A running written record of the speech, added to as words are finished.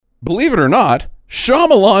believe it or not,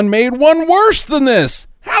 Shyamalan made one worse than this.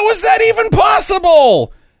 How is that even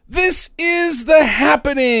possible? This is The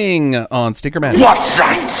Happening on Stinker Madness. What's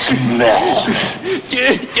that smell?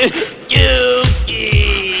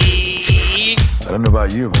 I don't know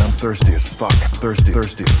about you, but I'm thirsty as fuck. Thirsty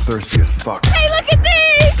as fuck. Hey, look at these!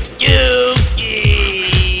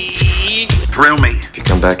 Thrill me. If you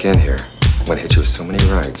come back in here, I'm gonna hit you with so many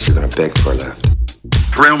rights, you're gonna beg for a left.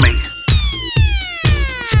 Thrill me.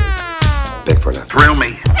 Beg for a left. Thrill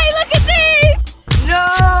me. Hey, look at these!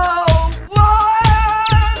 No more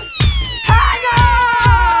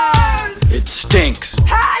hangers! It stinks.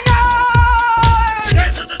 Hangers!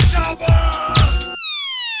 Get to the chopper!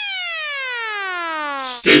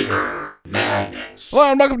 Stinker Madness. Hello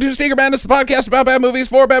and welcome to Stinker Madness, the podcast about bad movies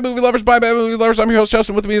for bad movie lovers by bad movie lovers. I'm your host,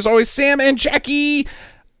 Justin. With me as always, Sam and Jackie.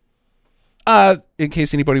 In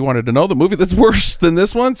case anybody wanted to know, the movie that's worse than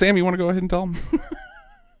this one, Sam, you want to go ahead and tell them?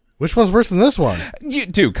 Which one's worse than this one?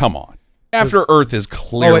 Dude, come on. After Earth is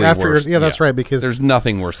clearly After worse. Earth. Yeah, that's right, because there's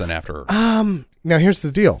nothing worse than After Earth. now here's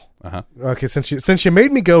the deal. Uh-huh. Okay, since you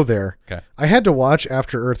made me go there, Okay. I had to watch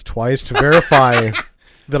After Earth twice to verify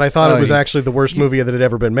that I thought it was actually the worst movie that had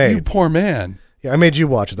ever been made. You poor man. Yeah, I made you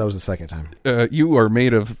watch it. That was the second time. You are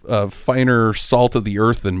made of finer salt of the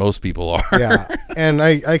earth than most people are. Yeah, and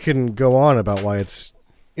I can go on about why it's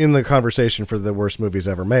in the conversation for the worst movies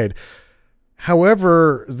ever made.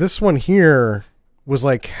 However, this one here was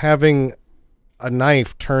like having a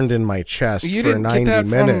knife turned in my chest You for didn't 90 get that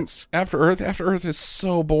minutes. from After Earth. After Earth is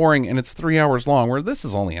so boring, and it's 3 hours long, where this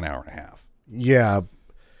is only an hour and a half. Yeah.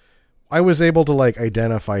 I was able to like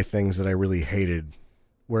identify things that I really hated,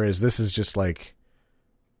 whereas this is just like,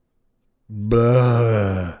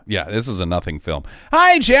 bleh. Yeah, this is a nothing film.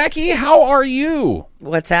 Hi, Jackie. How are you?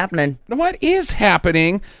 What's happening? What is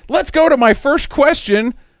happening? Let's go to my first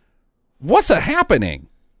question. What's a happening?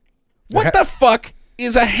 What the fuck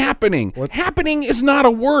is a happening? Happening is not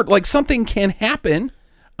a word. Like, something can happen.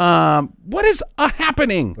 What is a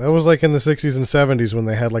happening? That was like in the 60s and 70s when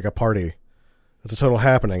they had like a party. It's a total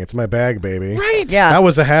happening. It's my bag, baby. Right. Yeah. That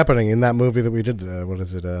was a happening in that movie that we did. What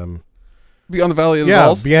is it? Beyond the Valley of the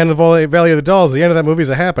Dolls. Beyond the Valley of the Dolls. The end of that movie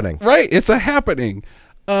is a happening. Right. It's a happening.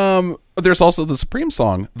 There's also the Supreme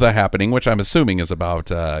song, The Happening, which I'm assuming is about,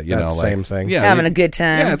 same thing. Yeah. Having a good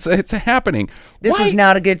time. Yeah, it's a happening. This was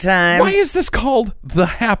not a good time. Why is this called The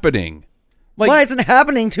Happening? Like, Why is it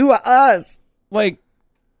happening to us? like,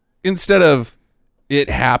 instead of It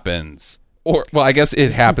Happens, or, well, I guess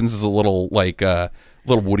It Happens is a little, like,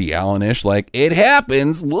 little Woody Allen-ish, like, It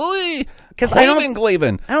Happens, boy. Because I don't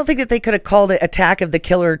think that they could have called it Attack of the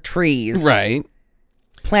Killer Trees. Right.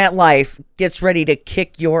 Plant life gets ready to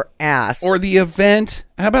kick your ass. Or The Event.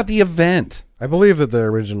 How about The Event? I believe that the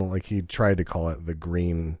original, like he tried to call it the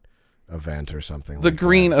Green Event or something. The like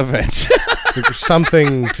Green that. Event.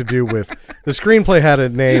 Something to do with the screenplay had a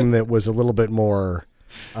name that was a little bit more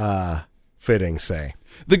fitting, say.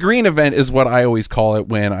 The Green Event is what I always call it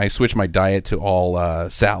when I switch my diet to all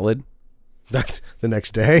salad. That's the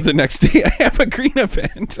next day. The next day I have a green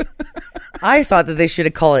event. I thought that they should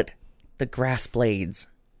have called it the Grass Blades.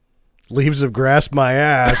 Leaves of grass, my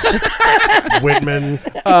ass. Whitman.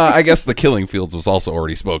 I guess the Killing Fields was also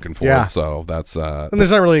already spoken for. Yeah. So that's And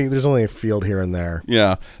there's only a field here and there.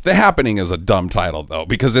 yeah. The Happening is a dumb title though,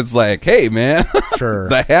 because it's like, hey man, Sure.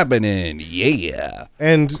 The Happening, yeah.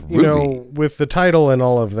 And, you know, Groovy. with the title and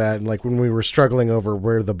all of that, and like when we were struggling over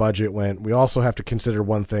where the budget went, we also have to consider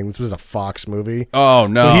one thing. This was a Fox movie. Oh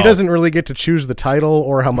no. So he doesn't really get to choose the title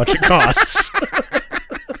or how much it costs.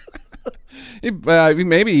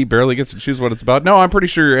 Maybe he barely gets to choose what it's about. No, I'm pretty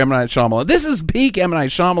sure M. Night Shyamalan. This is peak M.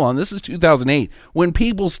 Night Shyamalan. This is 2008 when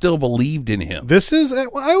people still believed in him. This is,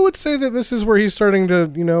 I would say that this is where he's starting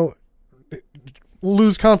to, you know,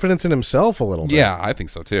 lose confidence in himself a little bit. Yeah, I think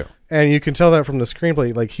so too. And you can tell that from the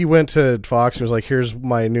screenplay. Like, he went to Fox and was like, here's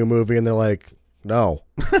my new movie. And they're like, no.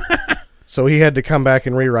 So he had to come back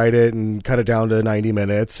and rewrite it and cut it down to 90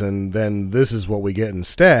 minutes. And then this is what we get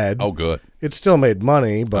instead. Oh, good. It still made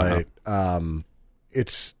money, but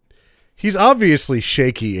he's obviously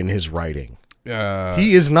shaky in his writing.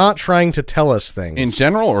 He is not trying to tell us things. In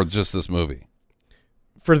general or just this movie?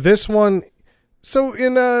 For this one, so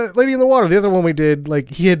in Lady in the Water, the other one we did, like,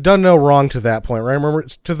 he had done no wrong to that point, right? Remember,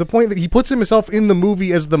 to the point that he puts himself in the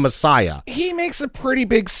movie as the Messiah. He makes a pretty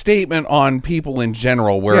big statement on people in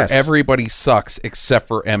general where Yes. everybody sucks except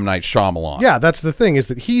for M. Night Shyamalan. Yeah, that's the thing, is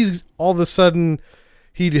that he's all of a sudden,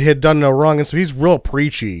 he had done no wrong, and so he's real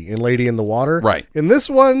preachy in Lady in the Water. Right. In this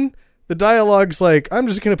one, the dialogue's like, I'm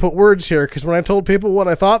just going to put words here, because when I told people what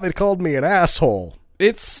I thought, they called me an asshole.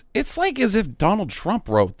 It's like as if Donald Trump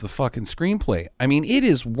wrote the fucking screenplay. I mean, it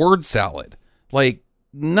is word salad. Like,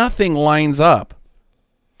 nothing lines up.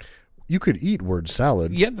 You could eat word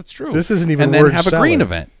salad. Yeah, that's true. This isn't even and then word have salad. a green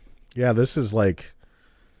event. Yeah, this is like...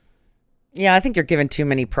 Yeah, I think you're giving too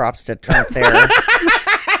many props to Trump there.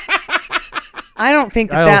 I don't think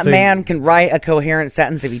that man can write a coherent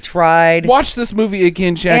sentence if he tried. Watch this movie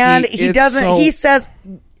again, Jackie. And he It's doesn't. so- He says,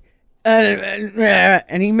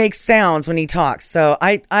 and he makes sounds when he talks. So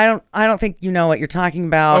I don't think you know what you're talking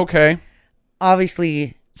about. Okay.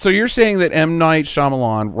 Obviously, So you're saying that M. Night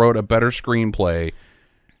Shyamalan wrote a better screenplay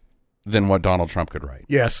than what Donald Trump could write?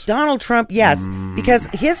 Yes. Donald Trump, yes, because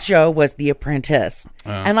his show was The Apprentice,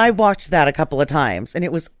 and I watched that a couple of times, and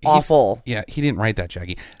it was awful. Yeah, he didn't write that,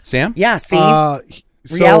 Jackie. Sam? Yeah, see, So,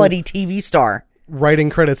 reality TV star. writing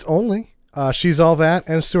credits only. She's All That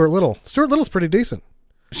and Stuart Little. Stuart Little's pretty decent.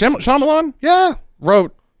 Shyamalan Yeah.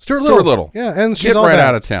 wrote Stuart Little. Little. Yeah, and She's Get All right That.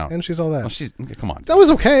 out of town. And She's All That. Well, she's come on. That was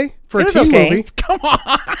okay for It a was teen okay. movie. Come on.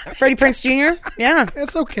 Freddie Prinze Jr. Yeah,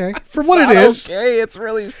 It's okay for what it Not is. Okay, it's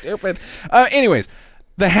really stupid. Anyways,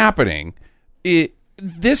 The Happening.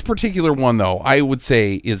 This particular one, though, I would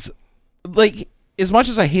say is like, as much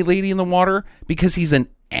as I hate Lady in the Water because he's an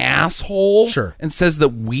asshole, Sure, and says that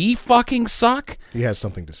we fucking suck. He has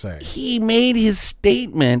something to say. He made his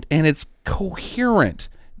statement, and it's coherent.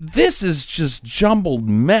 This is just jumbled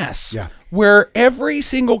mess. Yeah. Where every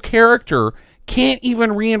single character can't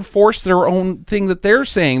even reinforce their own thing that they're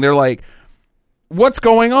saying. They're like, what's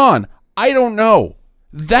going on? I don't know.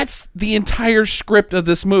 That's the entire script of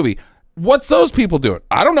this movie. What's those people doing?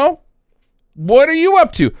 I don't know. What are you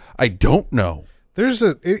up to? I don't know.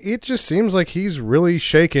 It just seems like he's really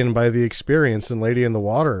shaken by the experience in Lady in the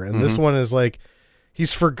Water. And this one is like,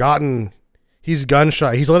 he's forgotten. He's gun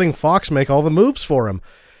shy. He's letting Fox make all the moves for him.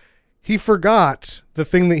 He forgot the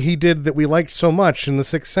thing that he did that we liked so much in The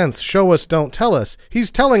Sixth Sense. Show us, don't tell us. He's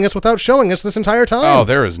telling us without showing us this entire time. Oh,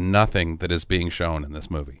 there is nothing that is being shown in this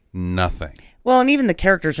movie. Nothing. well, and even the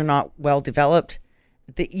characters are not well developed.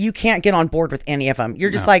 You can't get on board with any of them. You're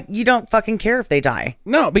just like, you don't fucking care if they die.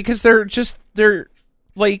 No, because they're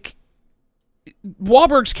like,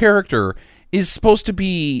 Wahlberg's character is supposed to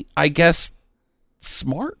be, I guess,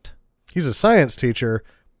 smart. He's a science teacher,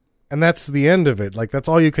 and that's the end of it. Like, that's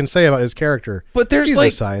all you can say about his character. But there's he's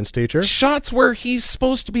like a science teacher. shots where he's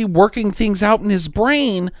supposed to be working things out in his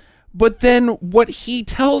brain, but then what he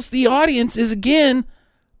tells the audience is, again,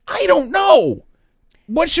 I don't know.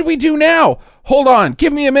 What should we do now? Hold on,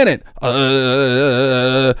 give me a minute.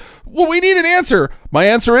 Well, we need an answer. My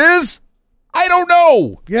answer is, I don't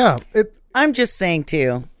know. Yeah, I'm just saying,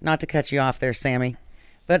 too, not to cut you off there, Sammy,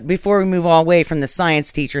 but before we move all away from the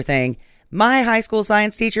science teacher thing, my high school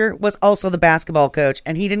science teacher was also the basketball coach,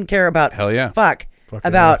 and he didn't care about Hell yeah.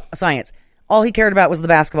 about science. All he cared about was the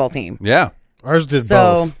basketball team. Yeah. ours did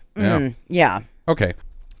So, both. yeah. Okay.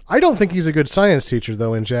 I don't think he's a good science teacher,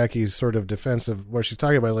 though, in Jackie's sort of defense of what she's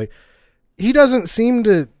talking about. Like, he doesn't seem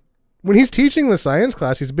to, when he's teaching the science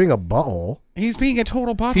class, he's being a butthole. He's being a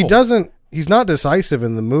total butthole. He doesn't, he's not decisive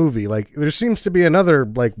in the movie. Like, there seems to be another,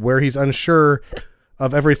 like, where he's unsure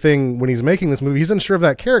of everything when he's making this movie. He's unsure of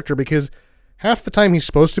that character because half the time he's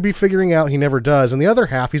supposed to be figuring out, he never does. And the other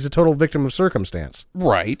half, he's a total victim of circumstance.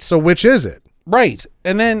 Right. So which is it? Right.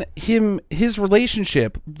 And then his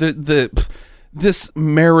relationship, this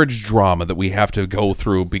marriage drama that we have to go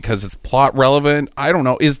through because it's plot relevant. I don't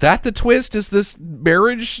know. Is that the twist? Is this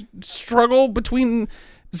marriage struggle between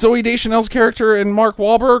Zooey Deschanel's character and Mark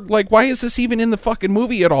Wahlberg? Like, why is this even in the fucking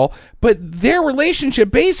movie at all? But their relationship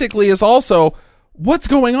basically is also, what's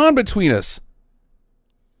going on between us?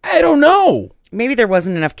 I don't know. Maybe there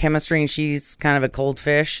wasn't enough chemistry and she's kind of a cold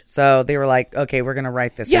fish. So they were like, okay, we're going to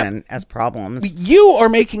write this in as problems. You are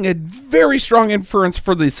making a very strong inference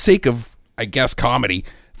for the sake of, I guess, comedy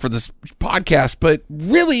for this podcast, but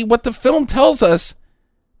really what the film tells us,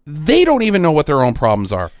 they don't even know what their own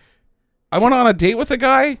problems are. I went on a date with a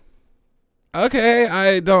guy. Okay,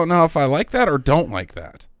 I don't know if I like that or don't like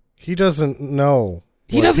that. He doesn't know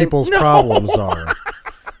what doesn't people's know. problems are.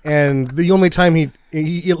 And the only time he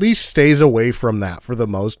at least stays away from that for the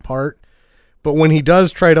most part. But when he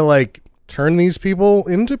does try to, like, turn these people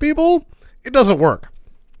into people, it doesn't work.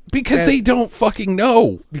 Because they don't fucking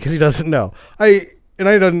know. Because he doesn't know. I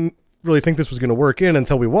didn't really think this was going to work in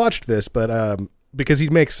until we watched this, but because he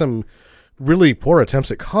makes some really poor attempts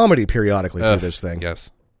at comedy periodically through this thing. Yes.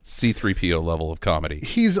 C-3PO level of comedy.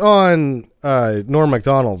 He's on Norm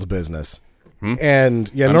Macdonald's business.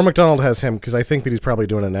 And Norm Macdonald has him because I think that he's probably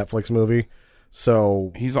doing a Netflix movie.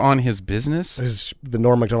 So He's on his business? the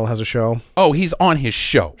Norm Macdonald has a show. Oh, he's on his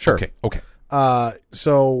show. Sure. Okay.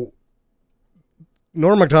 So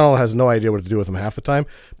Norm Macdonald has no idea what to do with him half the time,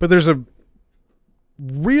 but there's a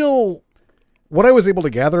real, what I was able to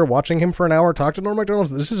gather watching him for an hour talk to Norm Macdonald,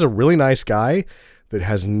 this is a really nice guy that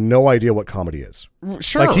has no idea what comedy is.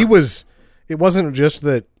 Sure. Like it wasn't just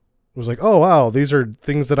that it was like, oh wow, these are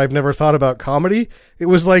things that I've never thought about comedy. It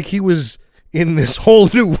was like he was in this whole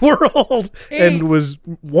new world and was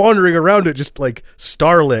wandering around it just like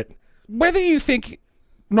starlit. Whether you think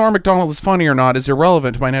Norm Macdonald is funny or not is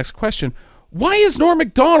irrelevant to my next question. Why is Norm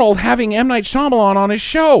Macdonald having M. Night Shyamalan on his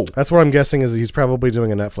show? That's what I'm guessing is he's probably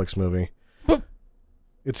doing a Netflix movie. But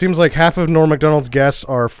it seems like half of Norm Macdonald's guests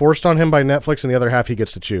are forced on him by Netflix and the other half he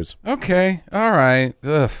gets to choose. okay, all right.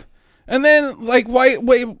 Ugh. And then, like, why?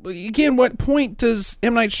 Again, what point does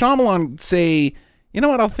M. Night Shyamalan say, you know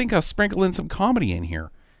what, I'll sprinkle in some comedy in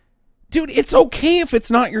here? Dude, it's okay if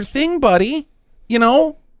it's not your thing, buddy. You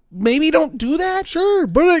know? Maybe don't do that. Sure,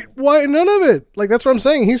 but why none of it? Like, that's what I'm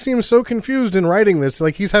saying. He seems so confused in writing this.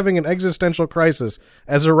 Like, he's having an existential crisis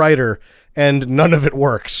as a writer, and none of it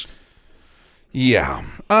works. Yeah.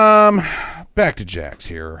 Back to Jax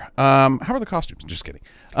here. How are the costumes? Just kidding.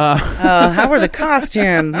 How are the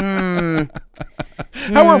costumes?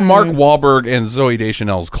 How are Mark Wahlberg and Zooey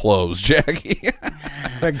Deschanel's clothes, Jackie?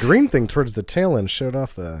 That green thing towards the tail end showed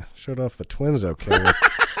off the twins. Okay, with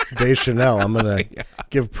Deschanel. I'm gonna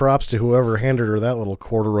give props to whoever handed her that little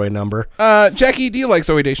corduroy number. Jackie, do you like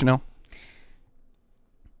Zooey Deschanel?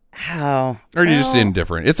 How? Or are you just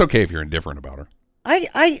indifferent? It's okay if you're indifferent about her.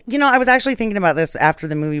 I was actually thinking about this after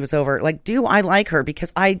the movie was over. Like, do I like her?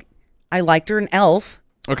 Because I liked her in Elf.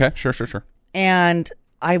 Okay, sure. And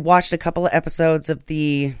I watched a couple of episodes of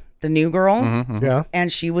the New Girl. Yeah,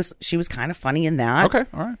 and she was kind of funny in that. Okay,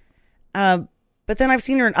 all right. But then I've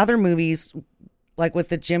seen her in other movies, like with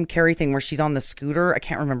the Jim Carrey thing where she's on the scooter. I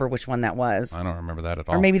can't remember which one that was. I don't remember that at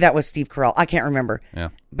all. Or maybe that was Steve Carell. I can't remember. Yeah.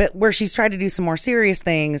 But where she's tried to do some more serious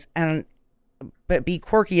things but be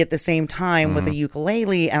quirky at the same time with a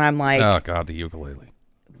ukulele, and I'm like, oh god, the ukulele.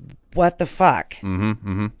 What the fuck?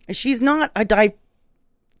 She's not a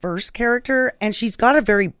diverse character, and she's got a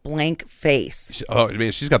very blank face.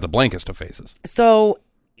 She's got the blankest of faces. So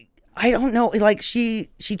I don't know. Like she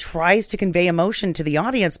tries to convey emotion to the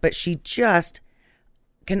audience, but she just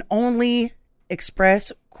can only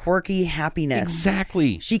express quirky happiness.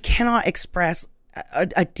 Exactly. She cannot express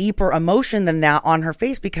a deeper emotion than that on her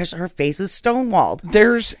face because her face is stonewalled.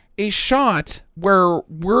 There's a shot where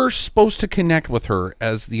we're supposed to connect with her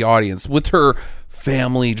as the audience, with her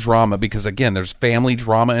family drama, because again, there's family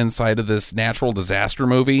drama inside of this natural disaster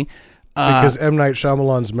movie. because M. Night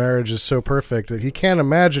Shyamalan's marriage is so perfect that he can't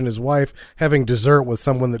imagine his wife having dessert with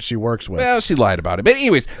someone that she works with. Well, she lied about it. But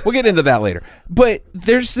anyways, we'll get into that later. But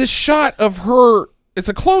there's this shot of her, it's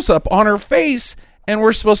a close-up on her face, and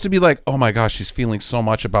we're supposed to be like, oh my gosh, she's feeling so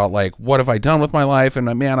much about like, what have I done with my life? And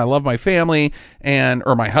man, I love my family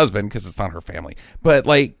or my husband, because it's not her family. But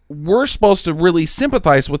like, we're supposed to really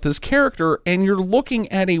sympathize with this character, and you're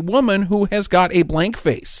looking at a woman who has got a blank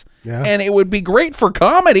face. Yeah. And it would be great for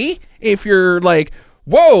comedy if you're like,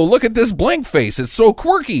 whoa, look at this blank face. It's so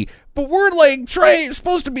quirky. But we're like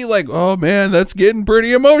supposed to be like, oh man, that's getting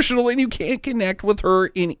pretty emotional, and you can't connect with her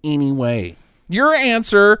in any way. Your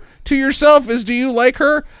answer to yourself is, do you like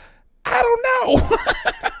her? I don't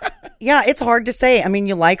know. Yeah, it's hard to say. I mean,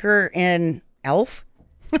 you like her in Elf,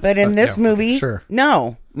 but in this movie, sure.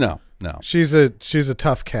 No. No. She's a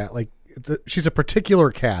tough cat. Like she's a particular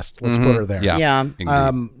cast. Let's put her there. Yeah.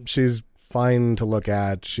 Yeah. She's fine to look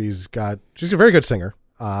at. She's a very good singer.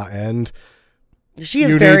 And She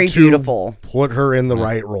is you very need to beautiful. Put her in the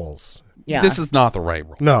right roles. Yeah. This is not the right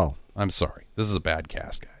role. No. I'm sorry. This is a bad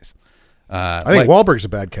cast, guys. I think Wahlberg's a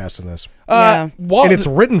bad cast in this. Yeah. And it's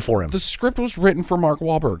written for him. The script was written for Mark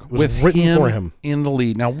Wahlberg. Was with written for him. in the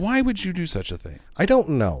lead. Now, why would you do such a thing? I don't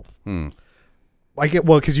know.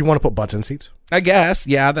 Because you want to put butts in seats. I guess.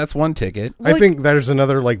 Yeah, that's one ticket. I think there's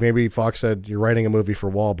another, like maybe Fox said, you're writing a movie for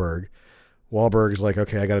Wahlberg. Wahlberg's like,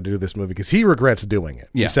 okay, I got to do this movie because he regrets doing it.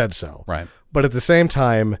 Yeah. He said so. Right. But at the same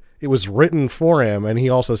time, it was written for him, and he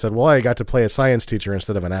also said, well, I got to play a science teacher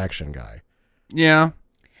instead of an action guy. Yeah.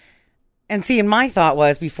 And see, and my thought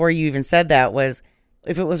was, before you even said that, was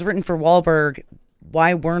if it was written for Wahlberg,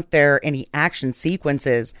 why weren't there any action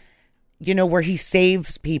sequences, where he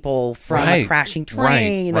saves people from a crashing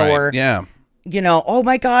train or, oh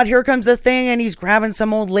my God, here comes a thing, and he's grabbing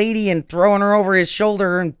some old lady and throwing her over his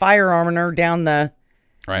shoulder and firearming her down the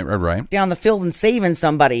down the field and saving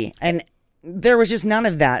somebody. And there was just none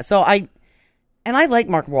of that. So I like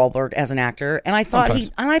Mark Wahlberg as an actor, and I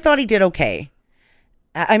thought he did okay.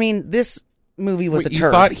 I mean, this movie was a turd.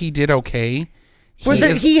 You thought he did okay?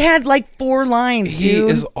 He had like 4 lines, He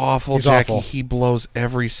dude. is awful, He's Jackie. awful. He blows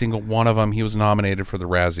every single one of them. He was nominated for the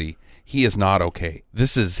Razzie. He is not okay.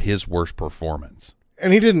 This is his worst performance.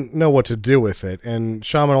 And he didn't know what to do with it, and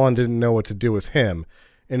Shyamalan didn't know what to do with him.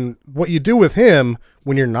 And what you do with him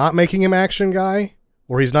when you're not making him action guy,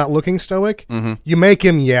 or he's not looking stoic, you make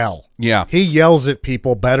him yell. Yeah. He yells at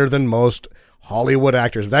people better than most Hollywood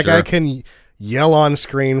actors. That Sure. guy can yell on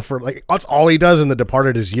screen for, like, that's all he does in The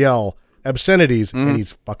Departed is yell obscenities, and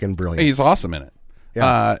he's fucking brilliant. He's awesome in it.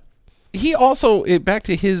 Yeah. He also, back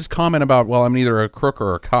to his comment about, well, I'm neither a crook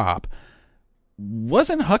or a cop.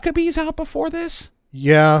 Wasn't Huckabees out before this?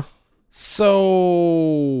 Yeah,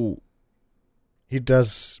 So, he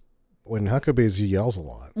does. When Huckabees, he yells a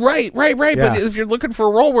lot. right. Yeah. But if you're looking for a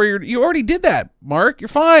role where you already did that, Mark, you're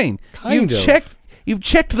fine. Kind You've of.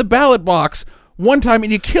 checked the ballot box one time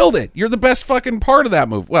and you killed it. You're the best fucking part of that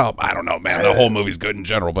movie. Well, I don't know, man. The whole movie's good in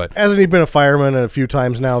general, but Hasn't he been a fireman a few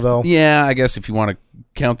times now, though? yeah, I guess if you want to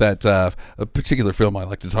count that a particular film I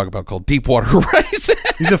like to talk about called Deepwater Horizon.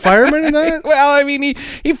 He's a fireman in that? Well, I mean,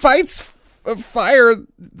 he fights a fire.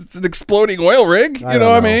 It's an exploding oil rig. You I know don't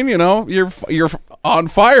what I know. mean? You know, you're on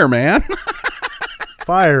fire, man.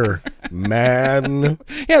 Fire man.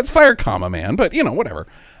 Yeah, it's fire, man, but you know, whatever.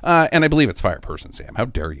 And I believe it's fire person, Sam. How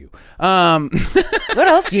dare you? What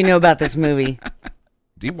else do you know about this movie?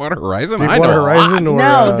 Deepwater Horizon. I Deepwater know. Horizon or,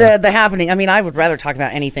 No, the happening. I mean, I would rather talk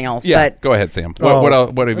about anything else, Yeah, but go ahead, Sam. What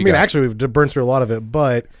else? What have you got? Actually, we've burned through a lot of it,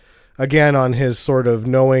 but again, on his sort of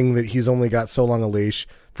knowing that he's only got so long a leash.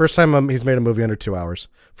 First time he's made a movie under 2 hours.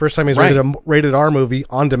 First time he's Right. rated a rated R movie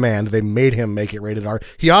on demand. They made him make it rated R.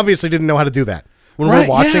 He obviously didn't know how to do that. When Right,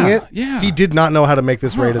 we're watching yeah, it, yeah. he did not know how to make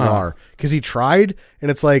this rated R because he tried, and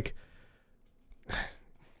it's like,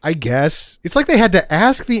 I guess it's like they had to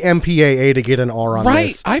ask the MPAA to get an R on Right,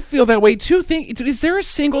 this. I feel that way too. Is there a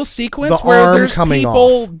single sequence The where arm there's coming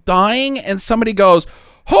people off. dying and somebody goes,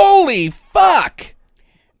 "Holy fuck"?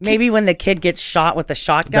 maybe when the kid gets shot with the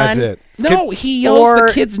shotgun. That's it. No, he yells Or-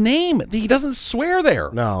 the kid's name. He doesn't swear there.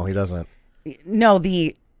 No, he doesn't. No,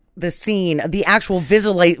 the scene, the actual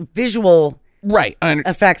visual Right.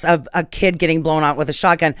 effects of a kid getting blown out with a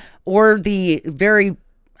shotgun, or the very,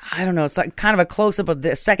 I don't know, it's like kind of a close up of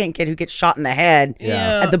the second kid who gets shot in the head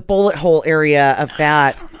at the bullet hole area of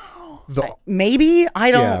that. Maybe I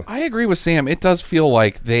don't. Yeah. I agree with Sam. It does feel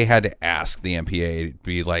like they had to ask the MPA to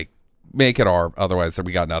be like, make it R, otherwise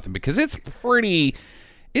we got nothing, because it's pretty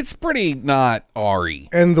not R-y.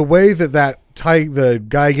 And the way that the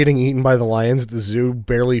guy getting eaten by the lions at the zoo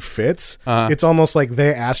barely fits, it's almost like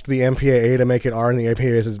they asked the MPAA to make it R, and the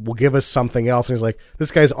MPAA says, well, give us something else. And he's like,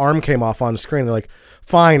 this guy's arm came off on screen. They're like,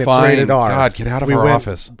 fine, it's rated R. God, get out of we our went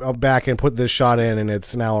office. back and put this shot in, and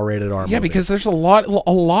it's now a rated R Yeah, movie. because there's a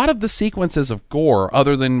lot of the sequences of gore,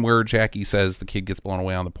 other than where Jackie says the kid gets blown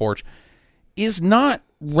away on the porch, is not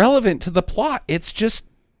relevant to the plot. It's just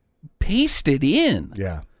pasted in.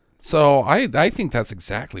 Yeah, So I think that's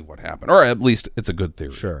exactly what happened, or at least it's a good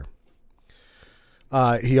theory. sure.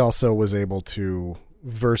 He also was able to,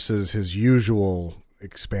 versus his usual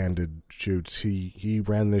expanded shoots, he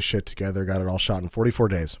ran this shit together, got it all shot in 44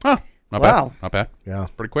 days. Huh. Not Wow. bad. Not bad. Yeah.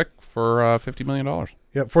 Pretty quick for $50 million.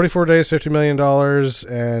 Yep, 44 days, $50 million,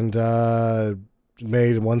 and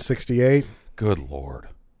made 168. Good Lord.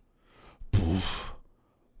 Poof.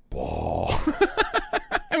 Ball.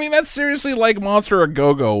 I mean, that's seriously like Monster a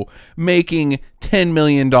Go-Go making $10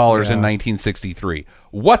 million in 1963.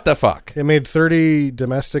 What the fuck? It made 30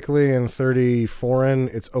 domestically and 30 foreign.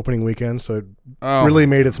 It's opening weekend, so it really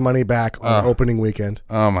made its money back on opening weekend.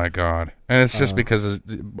 Oh, my God. And it's just because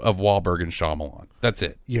of Wahlberg and Shyamalan. That's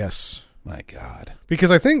it. Yes. My God.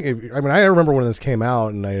 Because I think, I remember when this came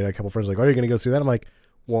out, and I had a couple friends like, oh, you're going to go see that? I'm like,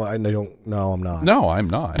 well, I don't, no, I'm not. No, I'm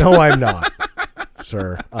not. No, I'm not,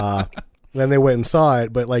 sir. Then they went and saw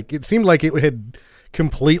it, but like it seemed like it had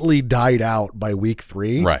completely died out by week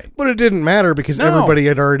 3. Right. But it didn't matter because No. everybody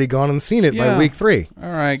had already gone and seen it by Yeah. week 3. All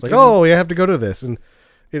right. It's like, oh, you have to go to this. And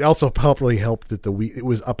it also probably helped that it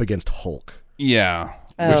was up against Hulk. Yeah.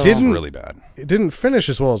 Oh. Which is really bad. It didn't finish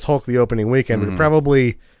as well as Hulk the opening weekend, but it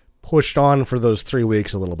probably pushed on for those 3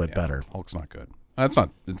 weeks a little bit better. Hulk's not good. It's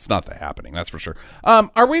not the happening, that's for sure.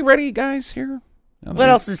 Are we ready, guys, here? What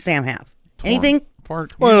else does Sam have? Anything?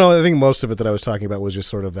 Part. Well, no, I think most of it that I was talking about was just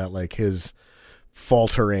sort of that, like his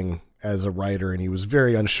faltering as a writer, and he was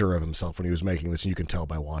very unsure of himself when he was making this, and you can tell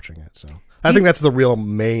by watching it. So I think that's the real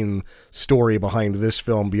main story behind this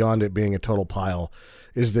film, beyond it being a total pile,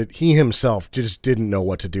 is that he himself just didn't know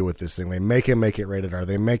what to do with this thing. They make him make it rated R.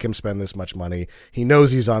 They make him spend this much money. He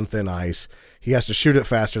knows he's on thin ice. He has to shoot it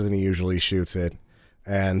faster than he usually shoots it.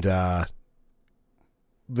 And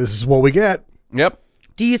this is what we get. Yep.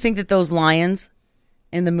 Do you think that those lions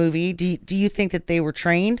in the movie, do you think that they were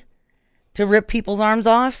trained to rip people's arms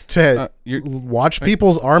off? To watch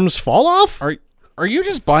people's arms fall off? Are you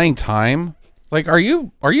just buying time? Like, are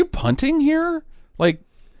you punting here? Like,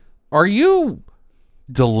 are you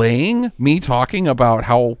delaying me talking about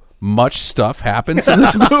how much stuff happens in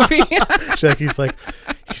this movie? Jackie's like,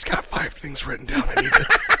 he's got 5 things written down.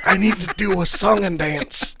 I need to do a song and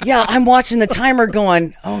dance. Yeah, I'm watching the timer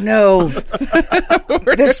going, oh no.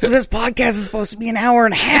 This podcast is supposed to be an hour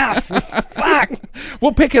and a half. Fuck.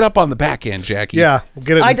 We'll pick it up on the back end, Jackie. Yeah, we'll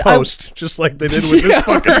get it in post, just like they did with this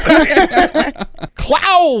fucking thing.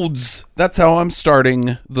 Clouds! That's how I'm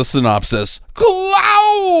starting the synopsis.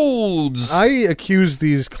 Clouds! I accuse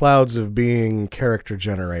these clouds of being character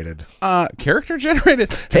generated. Character generated?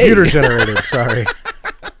 Computer generated, sorry.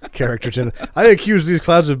 Character generated. I accuse these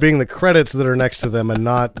clouds of being the credits that are next to them and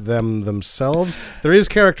not them themselves. There is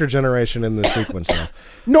character generation in this sequence, though.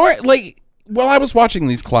 While I was watching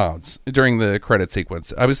these clouds during the credit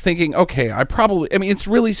sequence, I was thinking, okay, it's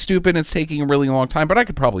really stupid. It's taking a really long time, but I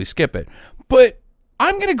could probably skip it. But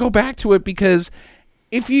I'm going to go back to it because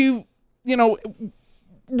if you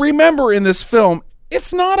remember in this film,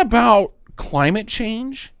 it's not about climate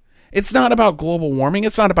change. It's not about global warming.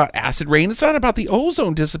 It's not about acid rain. It's not about the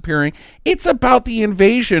ozone disappearing. It's about the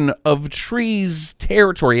invasion of trees'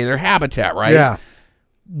 territory, their habitat, right? Yeah.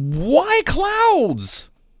 Why clouds?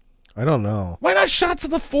 I don't know. Why not shots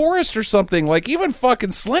of the forest or something? Like, even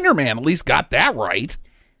fucking Slender Man at least got that right.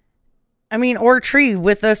 I mean, or a tree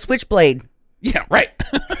with a switchblade. Yeah, right.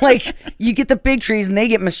 Like, you get the big trees and they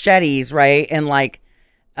get machetes, right? And like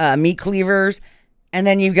meat cleavers. And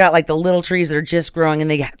then you've got like the little trees that are just growing and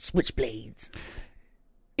they got switchblades.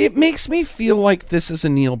 It makes me feel like this is a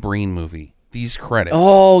Neil Breen movie, these credits.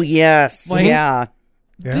 Oh, yes. Like, yeah.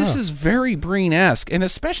 This is very Breen-esque. And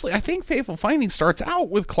especially, I think Fateful Findings starts out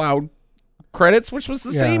with cloud credits, which was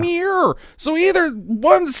the same year. So either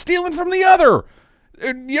one's stealing from the other.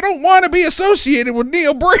 You don't want to be associated with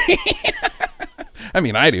Neil Breen. I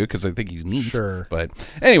mean, I do because I think he's neat. Sure. But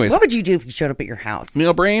anyways. What would you do if you showed up at your house?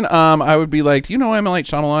 Neil Breen, I would be like, do you know M. Night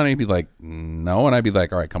Shyamalan? And he'd be like, no. And I'd be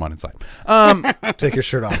like, all right, come on inside. Take your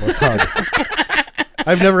shirt off. Let's hug.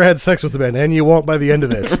 I've never had sex with the man, and you won't by the end of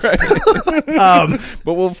this.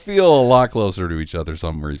 But we'll feel a lot closer to each other for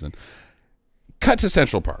some reason. Cut to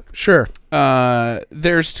Central Park. Sure.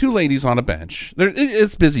 There's 2 ladies on a bench.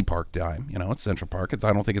 It's busy park time. It's Central Park.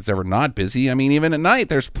 I don't think it's ever not busy. I mean, even at night,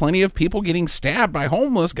 there's plenty of people getting stabbed by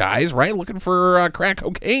homeless guys, right? Looking for crack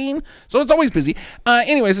cocaine. So it's always busy.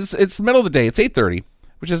 Anyways, it's the middle of the day. It's 8:30,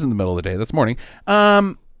 which isn't the middle of the day. That's morning.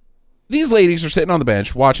 These ladies are sitting on the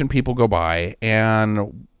bench watching people go by,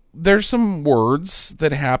 and there's some words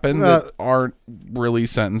that happen that aren't really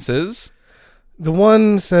sentences. The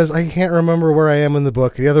one says, I can't remember where I am in the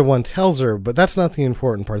book. The other one tells her, but that's not the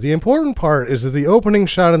important part. The important part is that the opening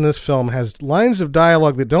shot in this film has lines of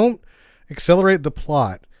dialogue that don't accelerate the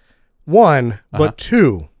plot. 1, but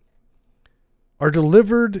 2, are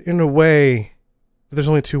delivered in a way that there's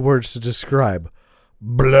only 2 words to describe.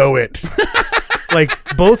 Blow it. Like,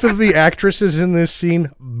 both of the actresses in this scene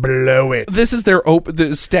blow it. This is the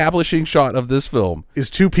establishing shot of this film. Is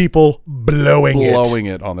 2 people blowing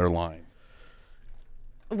it on their lines.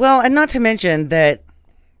 Well, and not to mention that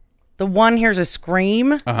the one hears a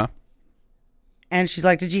scream. Uh-huh. And she's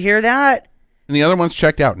like, did you hear that? And the other one's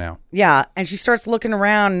checked out now. Yeah. And she starts looking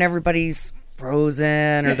around and everybody's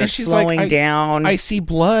frozen or they're slowing down. I see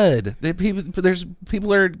blood. There's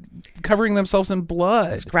people are covering themselves in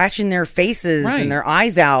blood. Scratching their faces and their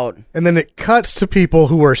eyes out. And then it cuts to people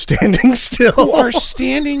who are standing still.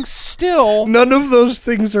 None of those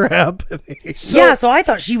things are happening. So I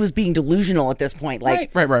thought she was being delusional at this point.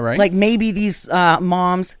 Like, right. Like maybe these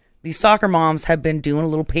these soccer moms have been doing a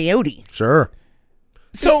little peyote. Sure.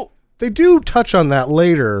 So they do touch on that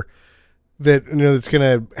later. That it's going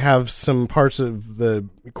to have some parts of the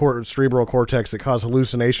cerebral cortex that cause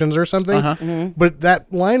hallucinations or something. Mm-hmm. But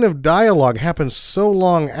that line of dialogue happens so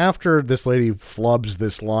long after this lady flubs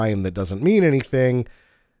this line that doesn't mean anything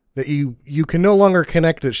that you can no longer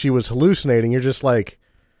connect that she was hallucinating. You're just like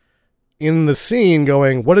in the scene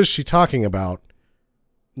going, what is she talking about?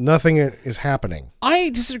 Nothing is happening. I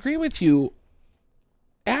disagree with you.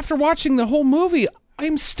 After watching the whole movie,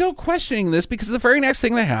 I'm still questioning this because the very next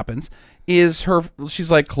thing that happens is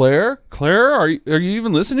she's like, Claire, are you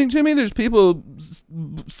even listening to me? There's people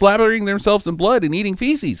slathering themselves in blood and eating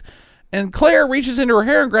feces. And Claire reaches into her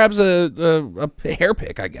hair and grabs a hair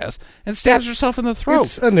pick, I guess, and stabs herself in the throat.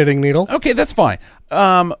 It's a knitting needle. Okay, that's fine.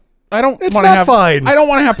 I don't It's want to not have fine. I don't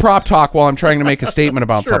want to have prop talk while I'm trying to make a statement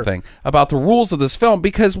about Sure. something about the rules of this film,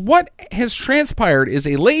 because what has transpired is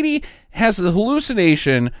a lady has a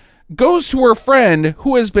hallucination, goes to her friend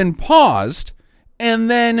who has been paused, and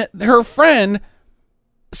then her friend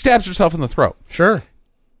stabs herself in the throat. Sure.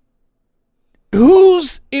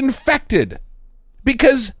 Who's infected?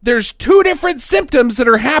 Because there's two different symptoms that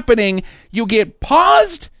are happening. You get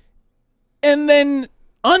paused and then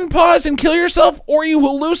unpause and kill yourself, or you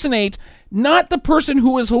hallucinate. Not the person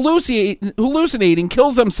who is hallucinating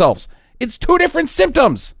kills themselves. It's two different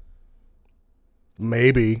symptoms.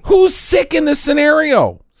 Maybe. Who's sick in this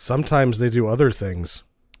scenario? Sometimes they do other things.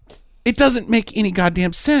 It doesn't make any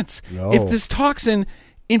goddamn sense. No. If this toxin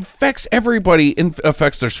infects everybody,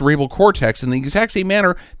 affects their cerebral cortex in the exact same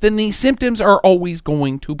manner, then the symptoms are always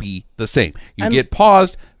going to be the same. You get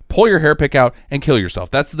paused, pull your hair pick out, and kill yourself.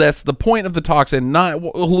 That's the point of the toxin, not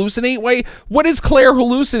hallucinate. Wait, what is Claire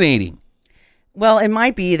hallucinating? Well, it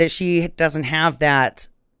might be that she doesn't have that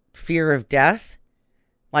fear of death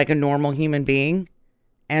like a normal human being.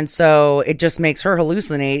 And so it just makes her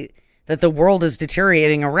hallucinate that the world is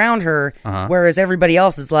deteriorating around her, whereas everybody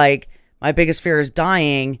else is like, my biggest fear is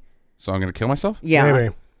dying. So I'm going to kill myself? Yeah.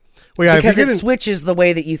 Maybe. Well, yeah, Because if you it switches the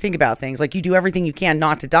way that you think about things. Like, you do everything you can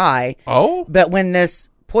not to die. Oh? But when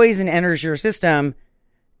this poison enters your system,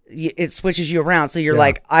 it switches you around. So you're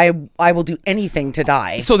like, I will do anything to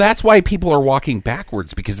die. So that's why people are walking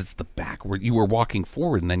backwards, because it's the backward. You were walking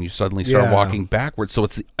forward, and then you suddenly start Yeah. walking backwards. So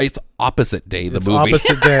it's opposite day, the it's movie.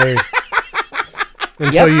 opposite day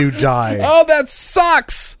until you die. Oh, that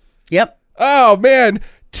sucks. Yep. Oh, man.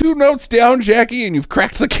 2 notes down, Jackie, and you've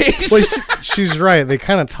cracked the case. Well, she's right. They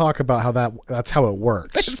kind of talk about how that's how it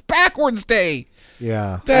works. It's backwards day.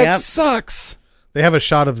 Yeah. That Yep. sucks. They have a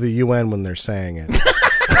shot of the UN when they're saying it.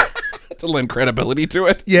 To lend credibility to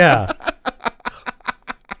it. Yeah.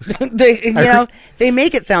 They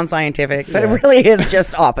make it sound scientific, but it really is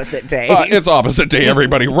just opposite day. It's opposite day,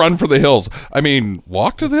 everybody. Run for the hills. I mean,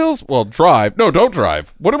 walk to the hills? Well, drive. No, don't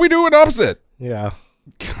drive. What are we doing opposite? Yeah.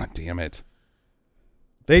 God damn it.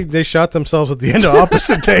 They shot themselves at the end of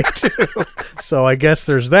opposite day too. So I guess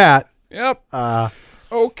there's that. Yep.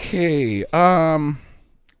 Okay.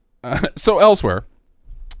 So elsewhere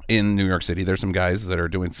in New York City, there's some guys that are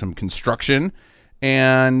doing some construction.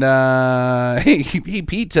 And, hey,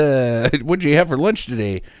 Pete, what'd you have for lunch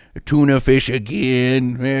today? Tuna fish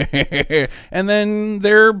again. And then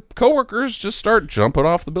their coworkers just start jumping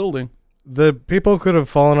off the building. The people could have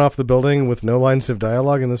fallen off the building with no lines of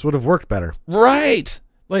dialogue, and this would have worked better. Right.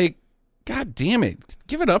 Like, God damn it.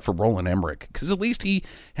 Give it up for Roland Emmerich, because at least he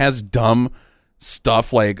has dumb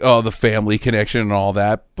stuff like, oh, the family connection and all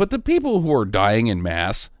that. But the people who are dying in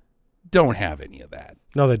mass don't have any of that.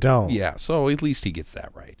 No, they don't. Yeah, so at least he gets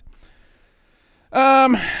that right.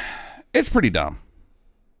 It's pretty dumb.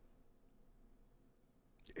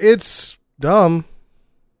 It's dumb.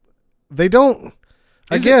 They don't.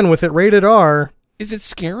 Again, with it rated R, Is it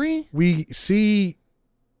scary? we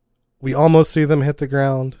almost see them hit the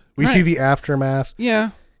ground. We see Right. the aftermath. Yeah.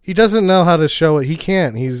 He doesn't know how to show it. He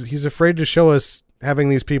can't. He's afraid to show us having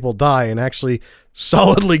these people die and actually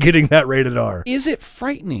solidly getting that rated R. Is it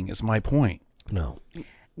frightening is my point. No.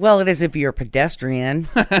 Well, it is if you're a pedestrian.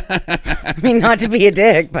 I mean, not to be a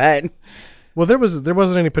dick, but Well, there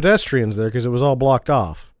wasn't any pedestrians there because it was all blocked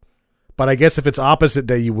off. But I guess if it's opposite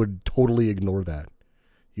day, you would totally ignore that.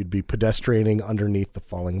 You'd be pedestrianing underneath the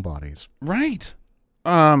falling bodies. Right.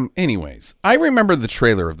 Anyways, I remember the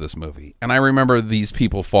trailer of this movie, and I remember these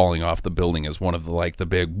people falling off the building as one of the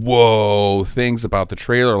big whoa things about the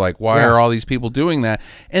trailer. Like, why are all these people doing that?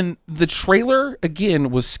 And the trailer again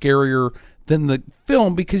was scarier than the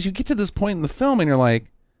film, because you get to this point in the film and you're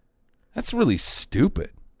like, that's really stupid.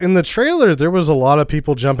 In the trailer, there was a lot of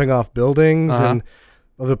people jumping off buildings, and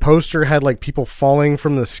the poster had like people falling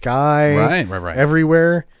from the sky, Right.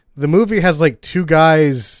 everywhere. The movie has like 2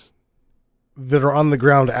 guys that are on the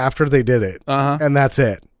ground after they did it, and that's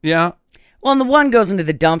it. Yeah. well, and the one goes into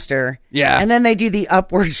the dumpster. Yeah. And then they do the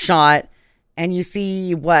upward shot, and you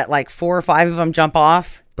see like 4 or 5 of them jump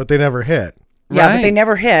off. But they never hit. Yeah, but Right. they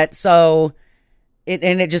never hit. So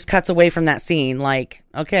it just cuts away from that scene. Like,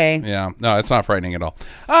 okay. Yeah, no, it's not frightening at all.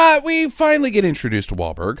 We finally get introduced to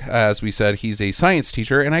Wahlberg. As we said, he's a science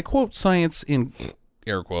teacher, and I quote science in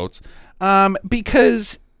air quotes,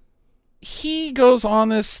 because he goes on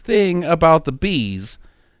this thing about the bees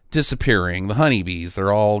disappearing, the honeybees.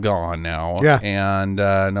 They're all gone now. Yeah. And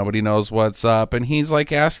nobody knows what's up. And he's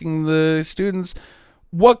like asking the students,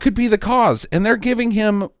 what could be the cause? And they're giving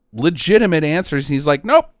him legitimate answers. He's like,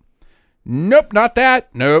 nope, not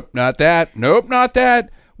that. Nope, not that. Nope, not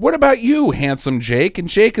that. what about you, handsome Jake? And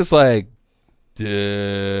Jake is like,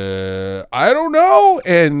 I don't know.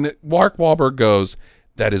 And Mark Wahlberg goes,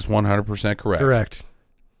 that is 100% correct. Correct.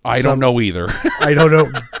 I don't know either. I don't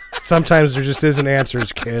know. Sometimes there just isn't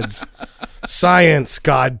answers, kids. Science,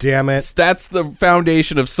 god damn it. That's the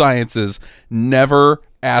foundation of science, is never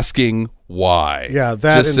asking why. Yeah,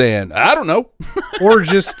 that just saying, I don't know. Or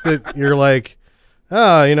just that you're like,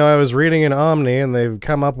 oh, I was reading an Omni and they've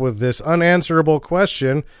come up with this unanswerable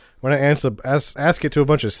question. When I ask it to a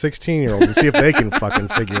bunch of 16-year-olds and see if they can fucking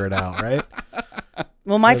figure it out, right?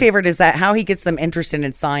 Well, my favorite is that how he gets them interested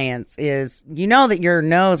in science is, that your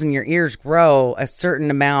nose and your ears grow a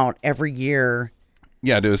certain amount every year.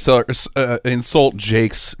 Yeah, to insult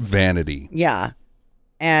Jake's vanity. Yeah.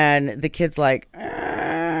 And the kid's like,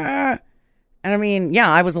 And I mean,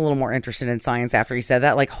 yeah, I was a little more interested in science after he said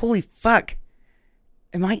that. Like, holy fuck.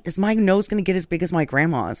 Is my nose going to get as big as my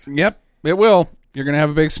grandma's? Yep, it will. You're going to have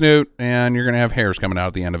a big snoot, and you're going to have hairs coming out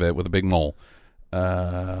at the end of it with a big mole.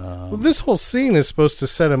 Well, this whole scene is supposed to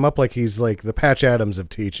set him up like he's like the Patch Adams of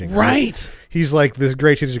teaching. Right. He's like this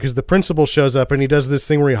great teacher because the principal shows up and he does this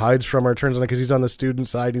thing where he hides from her, turns on because he's on the student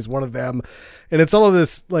side. He's one of them. And it's all of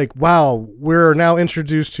this like, wow, we're now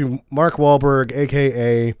introduced to Mark Wahlberg,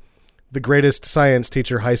 a.k.a. the greatest science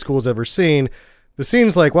teacher high school's ever seen. The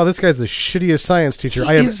scene's like, wow, this guy's the shittiest science teacher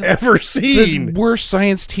I have ever seen. The worst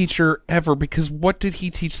science teacher ever, because what did he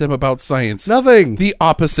teach them about science? Nothing. The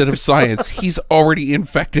opposite of science. He's already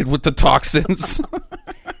infected with the toxins.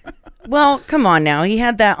 Well, come on now. He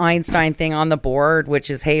had that Einstein thing on the board, which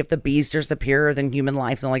is, hey, if the bees disappear, then human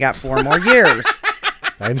life's only got 4 more years.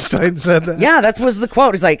 Einstein said that? Yeah, that was the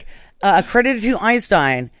quote. It's like, accredited to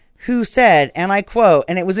Einstein, who said, and I quote,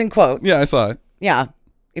 and it was in quotes. Yeah, I saw it. Yeah.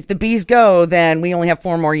 If the bees go, then we only have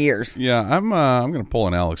 4 more years. Yeah, I'm going to pull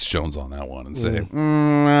an Alex Jones on that one and say, I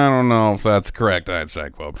don't know if that's correct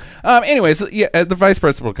Einstein quote. Anyways, yeah, the vice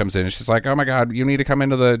principal comes in and she's like, oh my God, you need to come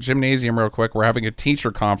into the gymnasium real quick. We're having a teacher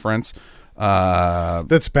conference.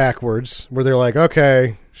 That's backwards, where they're like,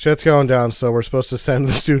 okay, shit's going down, so we're supposed to send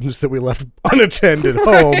the students that we left unattended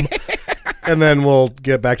home, and then we'll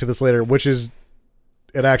get back to this later, which is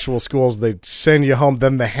at actual schools, they send you home,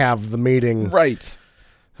 then they have the meeting. Right.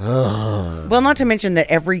 Well, not to mention that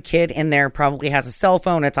every kid in there probably has a cell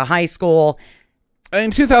phone. It's a high school. In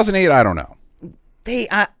 2008, I don't know.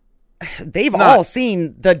 They've all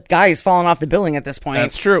seen the guys falling off the building at this point.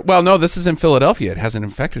 That's true. Well, no, this is in Philadelphia. It hasn't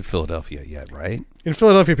infected Philadelphia yet, right? In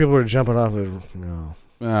Philadelphia, people are jumping off it. No.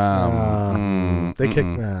 They kick.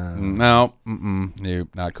 No. Nope.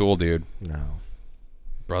 Not cool, dude. No.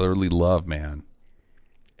 Brotherly love, man.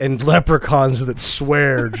 And leprechauns that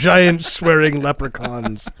swear. Giant swearing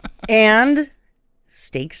leprechauns. And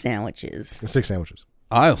steak sandwiches. Steak sandwiches.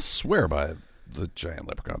 I'll swear by the giant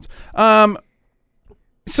leprechauns.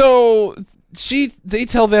 So they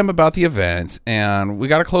tell them about the event, and we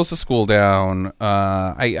got to close the school down.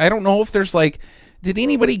 I don't know if there's like, did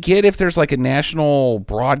anybody get if there's like a national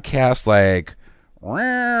broadcast, like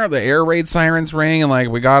the air raid sirens ring and like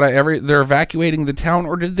they're evacuating the town,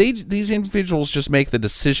 or did these individuals just make the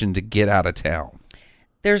decision to get out of town?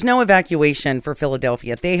 There's no evacuation for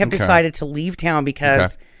Philadelphia. They have decided to leave town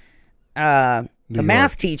because the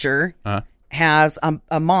math teacher has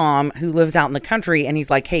a mom who lives out in the country, and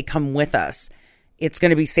he's like, hey, come with us. It's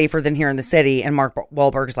going to be safer than here in the city. And Mark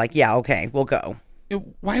Wahlberg's like, yeah, okay, we'll go.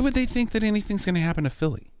 Why would they think that anything's going to happen to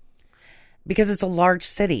Philly? Because it's a large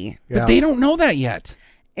city. Yeah. But they don't know that yet.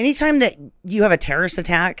 Anytime that you have a terrorist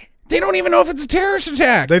attack, they don't even know if it's a terrorist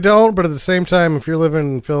attack. They don't, but at the same time, if you're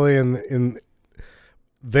living in Philly and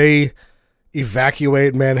they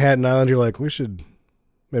evacuate Manhattan Island, you're like, we should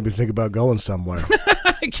maybe think about going somewhere.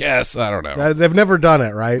 I guess. I don't know. They've never done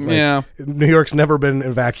it, right? Like, yeah. New York's never been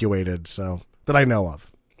evacuated, so that I know of.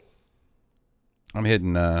 I'm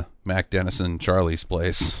hitting Mac Dennison Charlie's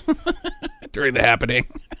place during the happening.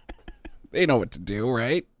 They know what to do,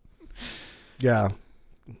 right? Yeah.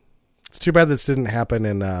 It's too bad this didn't happen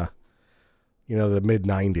in, the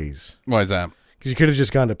mid-'90s. Why is that? Because you could have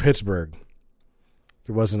just gone to Pittsburgh.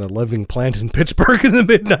 There wasn't a living plant in Pittsburgh in the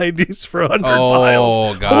mid-'90s for 100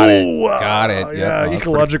 miles. Oh, got it. Yeah, Yep,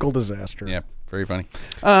 ecological disaster. Yeah, very funny.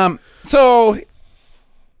 So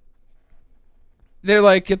they're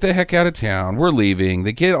like, get the heck out of town. We're leaving.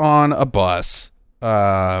 They get on a bus.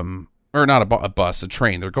 Or not a bus, a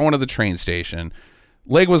train. They're going to the train station.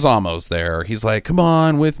 Leguizamo's there. He's like, come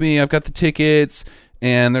on with me. I've got the tickets.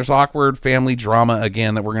 And there's awkward family drama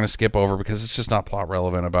again that we're going to skip over because it's just not plot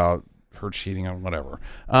relevant about her cheating on whatever.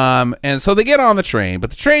 And so they get on the train, but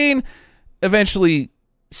the train eventually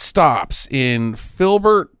stops in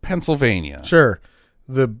Filbert, Pennsylvania. Sure.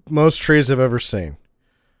 The most trees I've ever seen.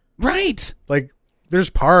 Right. Like, there's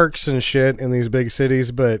parks and shit in these big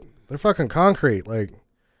cities, but they're fucking concrete. Like,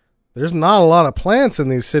 there's not a lot of plants in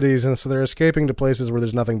these cities, and so they're escaping to places where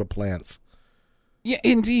there's nothing but plants. Yeah,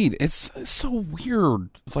 indeed. It's so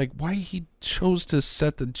weird, like, why he chose to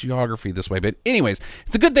set the geography this way. But anyways,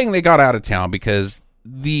 it's a good thing they got out of town because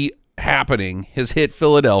the happening has hit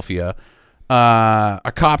Philadelphia.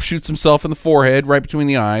 A cop shoots himself in the forehead right between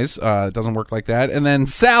the eyes. It doesn't work like that. And then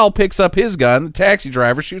Sal picks up his gun. The taxi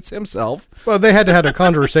driver shoots himself. Well, they had to have a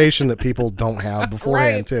conversation that people don't have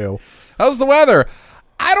beforehand, Right. too. How's the weather?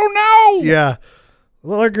 I don't know. Yeah.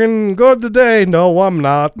 Looking good today. No, I'm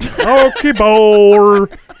not. Okay, boy.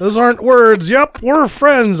 Those aren't words. Yep, we're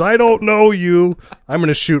friends. I don't know you. I'm going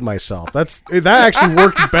to shoot myself. That actually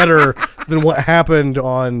worked better than what happened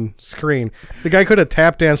on screen. The guy could have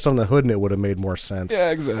tap danced on the hood and it would have made more sense. Yeah,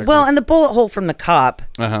 exactly. Well, and the bullet hole from the cop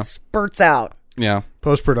Uh-huh. spurts out. yeah.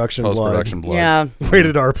 Post-production Post-production blood. Yeah.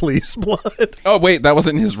 Rated R, please, blood. Oh, wait, that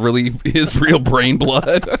wasn't his real brain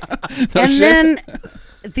blood. No And shit. then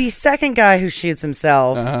the second guy who shoots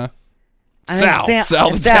himself. I think Sal,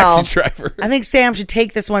 the taxi driver. I think Sam should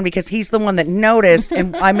take this one because he's the one that noticed,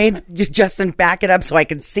 and I made Justin back it up so I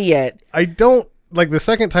could see it. I don't, like, the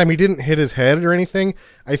second time he didn't hit his head or anything.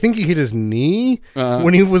 I think he hit his knee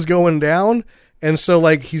when he was going down. And so,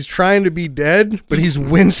 like, he's trying to be dead, but he's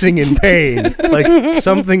wincing in pain. Like,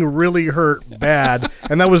 something really hurt bad.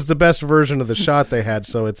 And that was the best version of the shot they had,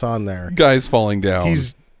 so it's on there. Guy's falling down.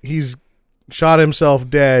 He's shot himself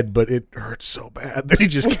dead, but it hurts so bad that he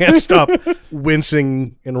just can't stop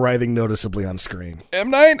wincing and writhing noticeably on screen.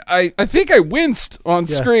 M9, I think I winced on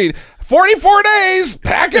screen. 44 days,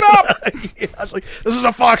 pack it up. Yeah, I was like, this is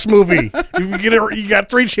a Fox movie. You get it, you got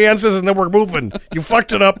 3 chances, and then we're moving. You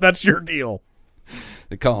fucked it up. That's your deal.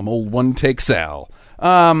 They call him old one-take Sal.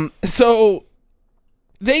 So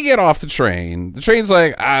they get off the train. The train's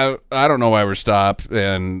like, I don't know why we're stopped,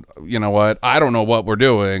 and you know what? I don't know what we're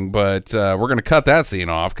doing, but we're going to cut that scene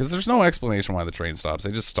off because there's no explanation why the train stops.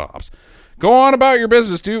 It just stops. Go on about your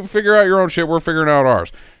business, dude. Figure out your own shit. We're figuring out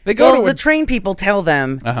ours. They go Well, to the train people tell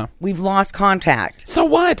them we've lost contact, So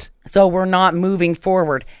what? so we're not moving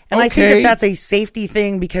forward. And I think Okay. that that's a safety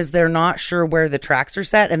thing because they're not sure where the tracks are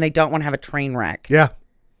set, and they don't want to have a train wreck. Yeah.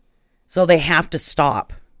 So they have to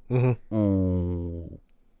stop. I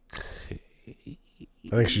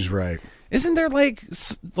think she's right. Isn't there like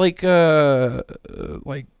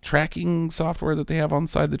tracking software that they have on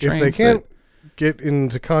side the If trains? they can't get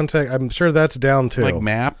into contact, I'm sure that's down too. like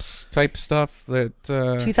maps type stuff that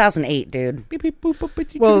 2008, dude. beep, beep, boop, boop,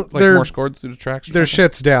 beep, Well, like they're- Morse code through the tracks. or Their something?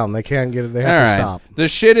 shit's down. They can't get it. They have All to right. stop. The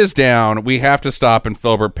shit is down. We have to stop in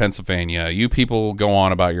Filbert, Pennsylvania. You people go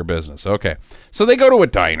on about your business. Okay. So they go to a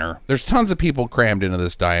diner. There's tons of people crammed into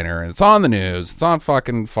this diner, and it's on the news. It's on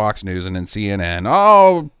fucking Fox News and then CNN.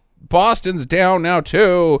 Oh, Boston's down now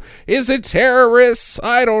too. Is it terrorists?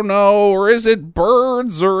 I don't know. Or is it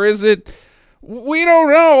birds? Or is it... We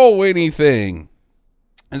don't know anything.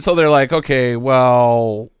 And so they're like, okay,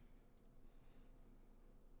 well,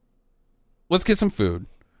 let's get some food.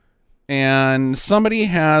 And somebody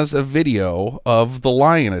has a video of the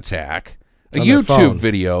lion attack, a On their YouTube phone.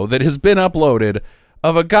 video that has been uploaded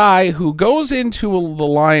of a guy who goes into the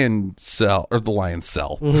lion cell, or the lion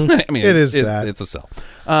cell. I mean, It is that. It's a cell.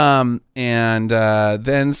 And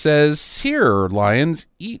then says, here, lions,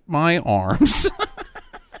 eat my arms.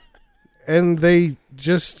 And they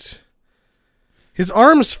just... His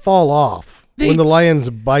arms fall off They- when the lions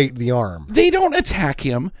bite the arm. They don't attack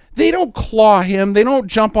him. They don't claw him. They don't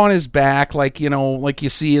jump on his back like you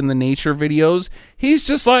see in the nature videos. He's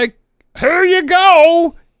just like, here you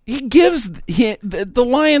go. He gives the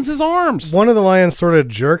lions his arms. One of the lions sort of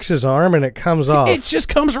jerks his arm and it comes off. It just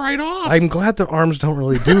comes right off. I'm glad that arms don't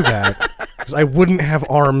really do that because I wouldn't have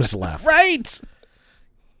arms left. Right.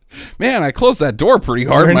 Man, I closed that door pretty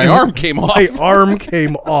hard. And my arm came off. My arm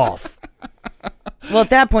came off. Well, at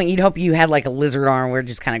that point, you'd hope you had like a lizard arm where it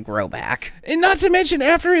just kind of grow back. And not to mention,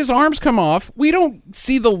 after his arms come off, we don't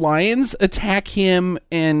see the lions attack him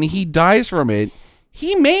and he dies from it.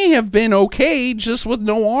 He may have been okay just with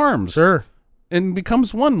no arms. Sure. And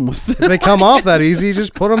becomes one with If they come off that easy,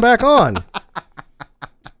 just put them back on.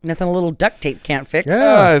 Nothing a little duct tape can't fix.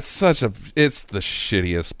 Yeah. It's the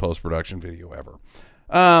shittiest post-production video ever.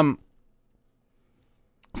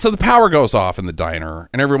 So the power goes off in the diner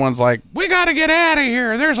and everyone's like, we got to get out of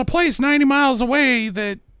here. There's a place 90 miles away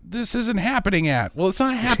that this isn't happening at. Well, it's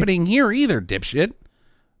not happening here either, dipshit.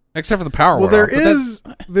 Except for the power Well, went there off, but is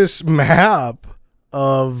this map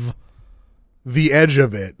of the edge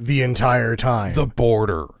of it the entire time. the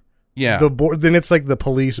border. Yeah. then it's like the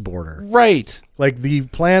police border. Right. Like the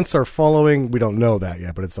plants are following. We don't know that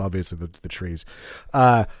yet, but it's obviously the trees.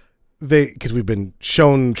 Because we've been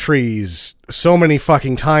shown trees so many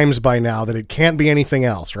fucking times by now that it can't be anything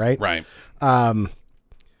else, right? Right.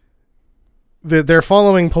 They're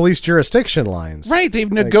following police jurisdiction lines. Right.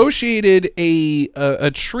 They've negotiated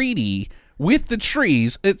a treaty with the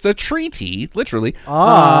trees. It's a treaty, literally.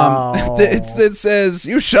 That says,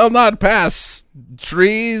 you shall not pass,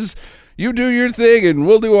 trees. You do your thing and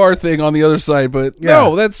we'll do our thing on the other side. But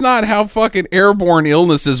no, that's not how fucking airborne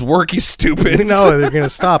illnesses work, you stupid. No, they're going to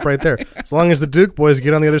stop right there. As long as the Duke boys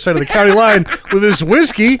get on the other side of the county line with this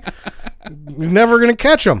whiskey, you're never going to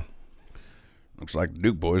catch them. Looks like the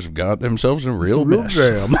Duke boys have got themselves a real mess.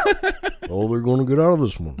 Jam. Oh, they're going to get out of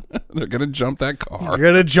this one. They're going to jump that car. They're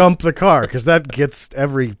going to jump the car because that gets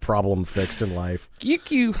every problem fixed in life.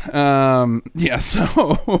 Yeah,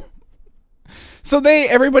 so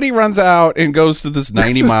everybody runs out and goes to this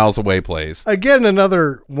 90 miles away place. Again,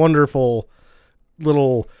 another wonderful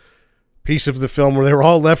little piece of the film where they were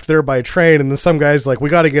all left there by train, and then some guy's like, we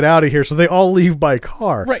got to get out of here, so they all leave by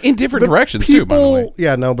car. Right, in different directions too, by the way.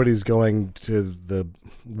 Yeah, nobody's going to the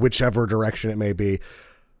whichever direction it may be.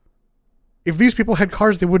 If these people had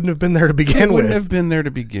cars, they wouldn't have been there to begin with. They wouldn't have been there to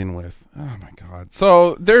begin with. Oh, my God.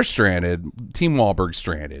 So they're stranded. Team Wahlberg's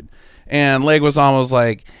stranded. And Leguizamo's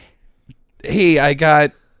like, hey, I got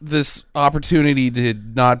this opportunity to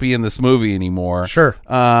not be in this movie anymore. Sure.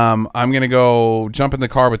 I'm going to go jump in the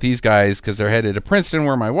car with these guys because they're headed to Princeton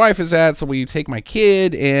where my wife is at. So will you take my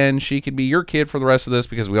kid and she can be your kid for the rest of this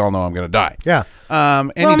because we all know I'm going to die. Yeah.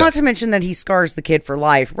 And well, not to mention that he scars the kid for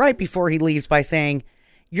life right before he leaves by saying,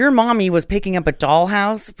 your mommy was picking up a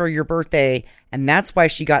dollhouse for your birthday, and that's why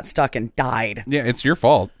she got stuck and died. Yeah, it's your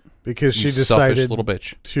fault. Because she You selfish decided little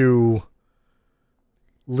bitch. to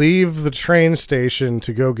leave the train station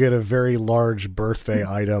to go get a very large birthday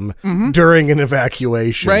item during an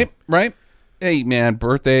evacuation. Right. Hey, man,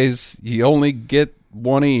 birthdays, you only get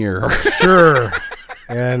one a year. Sure.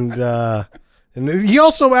 And he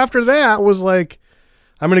also, after that, was like,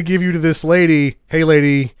 I'm going to give you to this lady. Hey,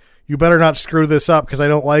 lady, you better not screw this up because I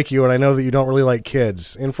don't like you and I know that you don't really like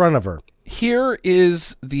kids, in front of her. Here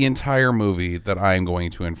is the entire movie that I am going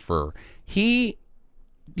to infer. He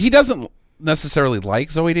doesn't necessarily like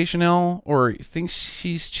Zooey Deschanel or thinks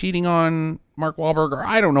she's cheating on Mark Wahlberg, or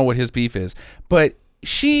I don't know what his beef is, but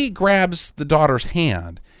she grabs the daughter's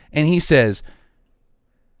hand and he says,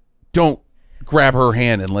 don't grab her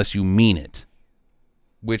hand unless you mean it.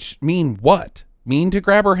 Which mean what? Mean to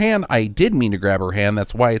grab her hand? I did mean to grab her hand.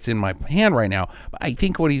 That's why it's in my hand right now. But I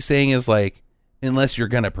think what he's saying is like, unless you're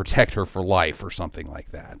going to protect her for life or something like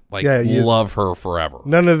that. Like, love her forever.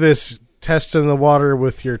 None of this test in the water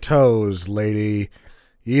with your toes, lady.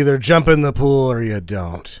 You either jump in the pool or you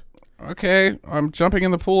don't. Okay, I'm jumping in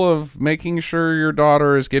the pool of making sure your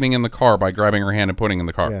daughter is getting in the car by grabbing her hand and putting in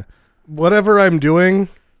the car. Yeah. Whatever I'm doing,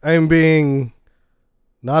 I'm being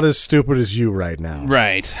not as stupid as you right now.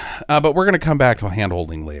 Right. But we're going to come back to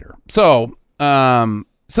hand-holding later. So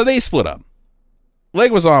they split up.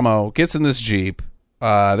 Leguizamo gets in this Jeep.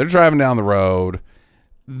 They're driving down the road.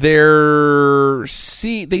 They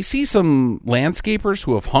see some landscapers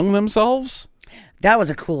who have hung themselves. That was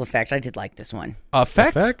a cool effect. I did like this one.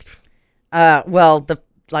 Effect? Well,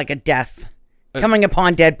 like a death coming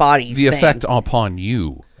upon dead bodies. The effect upon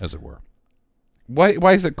you, as it were.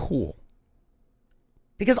 Why is it cool?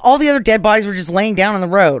 Because all the other dead bodies were just laying down on the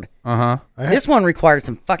road. Uh-huh. This one required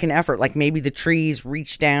some fucking effort. Like maybe the trees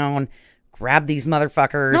reach down, grab these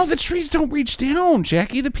motherfuckers. No, the trees don't reach down,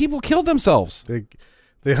 Jackie. The people killed themselves.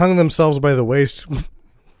 They hung themselves by the waist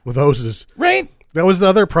with hoses. Right? That was the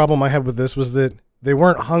other problem I had with this, was that they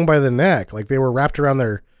weren't hung by the neck. Like, they were wrapped around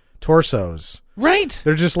their torsos. Right.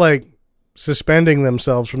 They're just, like, suspending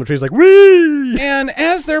themselves from the trees, like, whee! And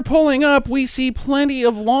as they're pulling up, we see plenty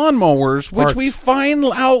of lawnmowers, which we find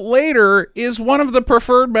out later is one of the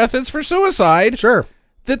preferred methods for suicide. Sure.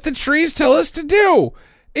 That the trees tell us to do.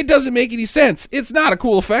 It doesn't make any sense. It's not a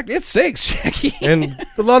cool effect. It stinks, Jackie. And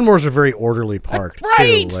the lawnmowers are very orderly parked,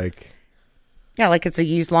 right. too. Like, yeah, like it's a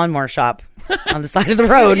used lawnmower shop on the side of the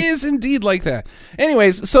road. It is indeed like that.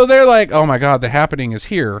 Anyways, so they're like, oh my God, the happening is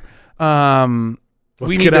here. Let's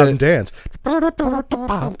get out and dance. This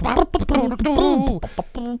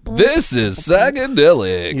is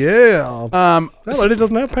psychedelic. Yeah. That lady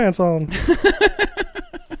doesn't have pants on.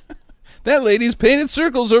 That lady's painted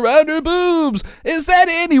circles around her boobs. Is that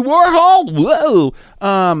Andy Warhol? Whoa.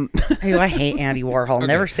 Hey, I hate Andy Warhol. Okay.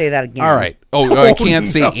 Never say that again. All right. Oh, I can't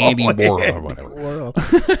say Andy Warhol. Whatever.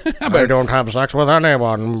 I don't have sex with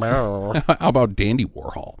anyone. How about Dandy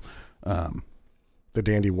Warhol? the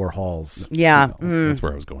Dandy Warhols. Yeah. That's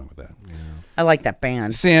where I was going with that. I like that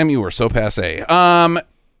band. Sam, you were so passé.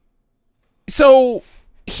 So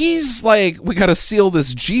he's like, we got to seal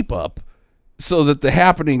this Jeep up so that the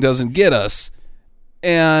happening doesn't get us.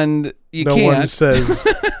 And you No can't. one says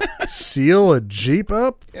seal a Jeep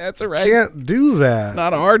up. Yeah, that's all right. Can't do that. It's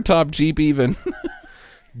not a hardtop Jeep even.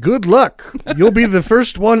 Good luck. You'll be the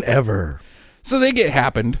first one ever. So they get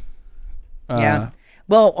happened. Yeah.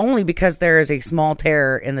 Well, only because there is a small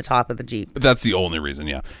tear in the top of the Jeep. But that's the only reason,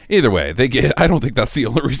 yeah. Either way, they get. I don't think that's the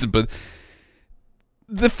only reason, but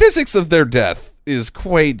the physics of their death is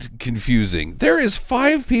quite confusing. There is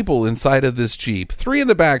 5 people inside of this Jeep, 3 in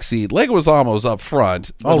the back seat. Leguizamo's up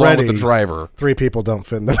front, along Already, with the driver. 3 people don't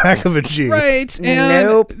fit in the back of a Jeep. Right, and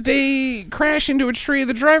Nope. they crash into a tree.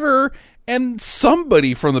 The driver and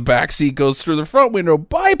somebody from the back seat goes through the front window,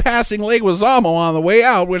 bypassing Leguizamo on the way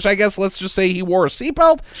out, which I guess let's just say he wore a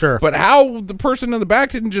seatbelt. Sure. But how the person in the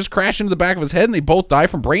back didn't just crash into the back of his head and they both die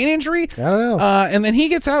from brain injury? I don't know. And then he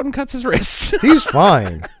gets out and cuts his wrist. He's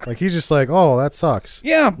fine. Like, he's just like, oh, that sucks.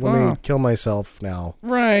 Yeah. Let me kill myself now.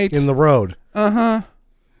 Right. In the road.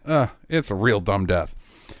 It's a real dumb death.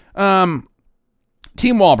 Team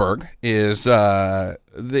Wahlberg is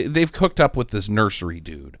they've hooked up with this nursery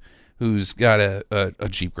dude who's got a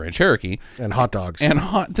Jeep Grand Cherokee And hot dogs. and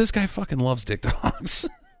this guy fucking loves dick dogs.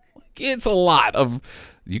 Like, it's a lot of.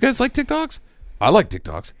 You guys like dick dogs? I like dick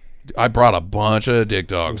dogs. I brought a bunch of dick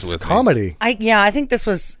dogs with me. comedy. I think this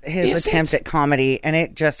was his Is attempt it? at comedy, and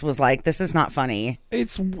it just was like, this is not funny.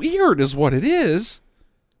 It's weird, is what it is.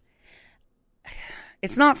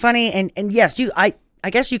 It's not funny, and yes, I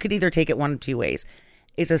guess you could either take it one of 2 ways.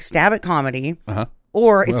 It's a stab at comedy,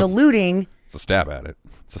 or it's alluding. It's a stab at it.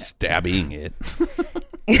 It's a stabbing it.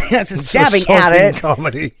 It's a stabbing at Assaulting it,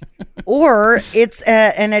 comedy. or it's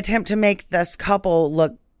an attempt to make this couple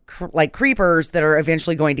look like creepers that are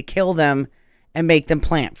eventually going to kill them and make them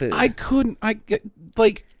plant food. I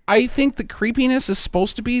think the creepiness is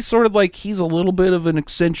supposed to be sort of like he's a little bit of an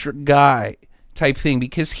eccentric guy type thing,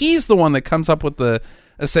 because he's the one that comes up with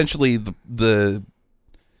essentially the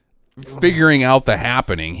figuring out the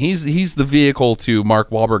happening. He's the vehicle to Mark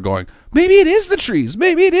Wahlberg going, maybe it is the trees,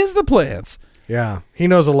 maybe it is the plants. Yeah. He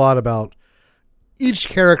knows a lot about. Each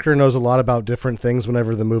character knows a lot about different things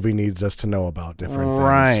whenever the movie needs us to know about different things.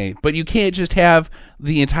 Right. But you can't just have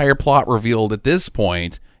the entire plot revealed at this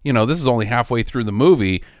point. You know, this is only halfway through the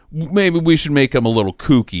movie. Maybe we should make them a little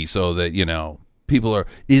kooky so that, you know, people are,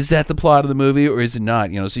 is that the plot of the movie or is it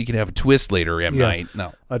not? You know, so you can have a twist later at night.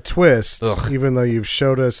 No. A twist, Ugh. even though you've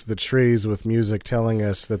showed us the trees with music telling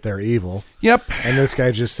us that they're evil. Yep. And this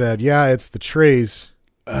guy just said, yeah, it's the trees.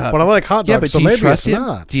 But I like hot dogs, Yeah, but so do you maybe trust it's him?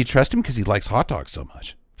 not. Do you trust him because he likes hot dogs so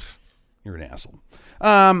much? You're an asshole.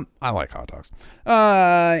 I like hot dogs.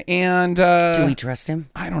 do we trust him?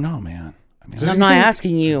 I don't know, man. I mean, I'm not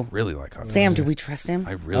asking you. really like hot dogs. Sam, do we trust him?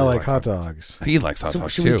 I really I like hot dogs. He likes hot So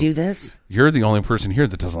dogs should too. we do this? You're the only person here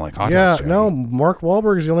that doesn't like hot Yeah, dogs. Jackie. no, Mark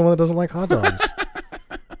Wahlberg is the only one that doesn't like hot dogs.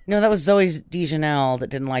 No, that was Zoe Deschanel that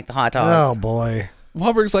didn't like the hot dogs. Oh, boy.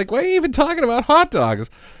 Wahlberg's like, why are you even talking about hot dogs?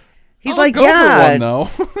 He's I'll like, go yeah. for one though.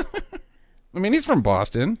 I mean, he's from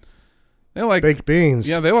Boston. They like Baked beans.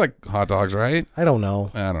 Yeah, they like hot dogs, right? I don't know.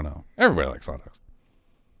 I don't know. Everybody likes hot dogs.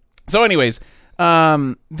 So, anyways,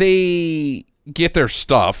 they get their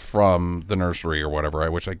stuff from the nursery or whatever,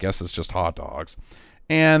 which I guess is just hot dogs.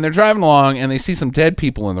 And they're driving along, and they see some dead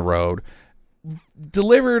people in the road.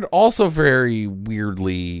 Delivered also very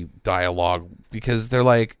weirdly dialogue, because they're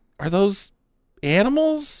like, are those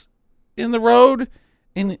animals in the road?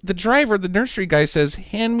 And the driver, the nursery guy, says,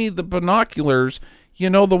 hand me the binoculars, you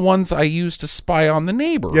know, the ones I use to spy on the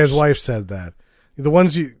neighbors. Yeah, his wife said that. The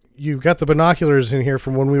ones you got the binoculars in here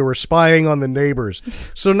from when we were spying on the neighbors.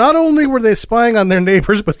 So not only were they spying on their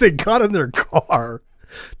neighbors, but they got in their car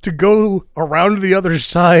to go around the other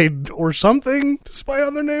side or something to spy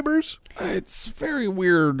on their neighbors. It's very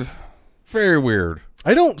weird. Very weird.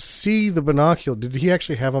 I don't see the binocular. Did he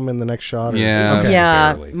actually have them in the next shot? Or? Yeah. Okay.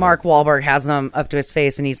 Yeah, barely. Mark Wahlberg has them up to his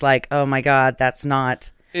face, and he's like, "Oh my god, that's not."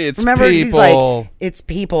 It's Remember, people. he's like, "It's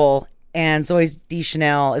people," and Zoe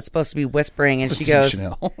Deschanel is supposed to be whispering, and she goes,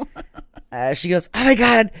 Chanel. "Oh my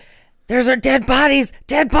god, there's our dead bodies,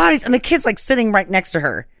 and the kid's like sitting right next to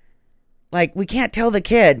her. Like, we can't tell the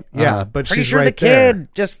kid. Yeah, but Pretty she's sure right the there. kid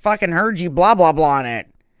just fucking heard you blah blah blah on it."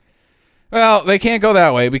 Well, they can't go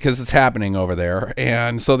that way because it's happening over there.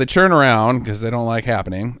 And so they turn around because they don't like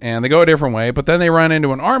happening. And they go a different way. But then they run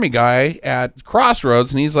into an army guy at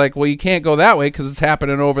Crossroads. And he's like, well, you can't go that way because it's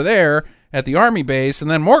happening over there at the army base. And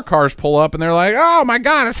then more cars pull up and they're like, oh, my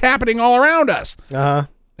God, it's happening all around us. Uh-huh.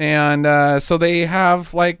 And so they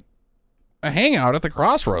have like a hangout at the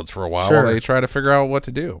crossroads for a while Sure. while they try to figure out what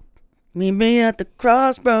to do. Meet me at the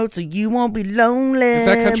crossroads so you won't be lonely. Is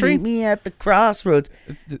that country? Meet me at the crossroads.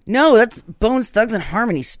 No, that's Bones Thugs and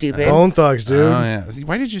Harmony, stupid. Bone Thugs, dude. Oh yeah.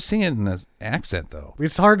 Why did you sing it in this accent though?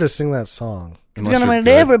 It's hard to sing that song. It's Unless gonna you're make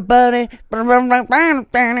good. everybody.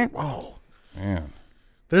 Man.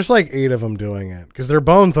 There's like 8 of them doing it because they're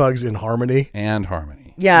Bone Thugs in harmony. And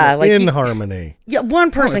Harmony. Yeah, like in harmony. yeah,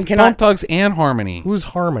 one person It's Bone cannot Thugs and Harmony. Who's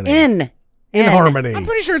harmony? in harmony. I'm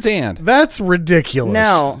pretty sure it's and. That's ridiculous.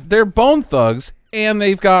 No, They're Bone Thugs and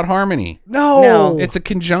they've got Harmony. No. It's a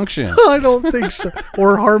conjunction. I don't think so.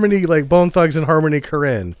 Or harmony, like Bone Thugs and Harmony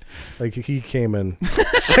Korine. Like he came and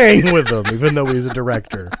sang with them, even though he's a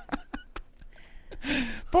director.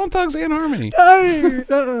 Bone Thugs and Harmony. I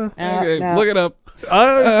Okay, no. look it up.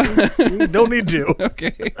 don't need to.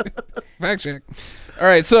 Okay. Fact check. All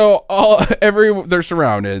right, so they're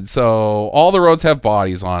surrounded. So all the roads have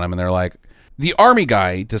bodies on them, and they're like, the army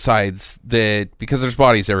guy decides that because there's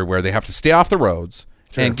bodies everywhere, they have to stay off the roads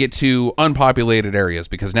and get to unpopulated areas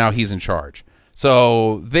because now he's in charge.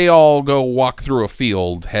 So they all go walk through a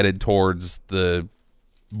field headed towards the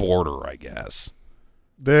border, I guess.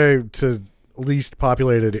 They to least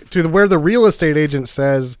populated to where the real estate agent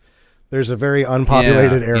says there's a very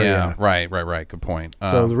unpopulated area. Yeah, right. Good point.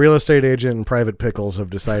 So the real estate agent and Private Pickles have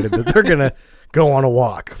decided that they're gonna go on a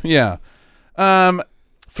walk yeah.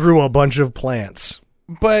 through a bunch of plants.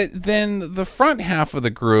 But then the front half of the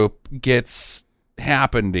group gets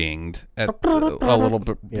happeninged at a little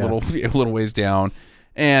bit, Yeah. a little ways down,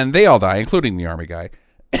 and they all die, including the army guy.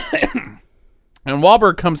 And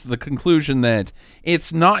Wahlberg comes to the conclusion that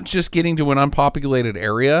it's not just getting to an unpopulated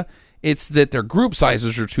area; it's that their group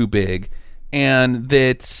sizes are too big, and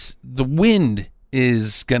that the wind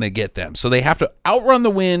is gonna get them. So they have to outrun the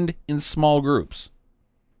wind in small groups,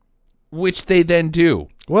 which they then do.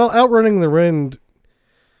 Well, outrunning the wind,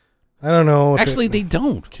 I don't know. if Actually, it- they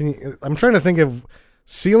don't. I'm trying to think of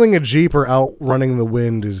sealing a Jeep or outrunning the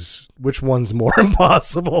wind is which one's more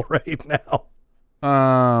impossible right now.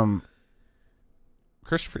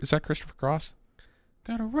 Is that Christopher Cross?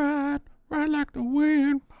 Gotta ride like the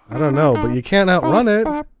wind. I don't know, but you can't outrun it.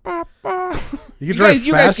 You can drive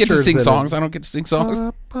You guys get to faster sing than songs. it. I don't get to sing songs.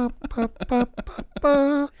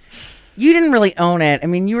 you didn't really own it. I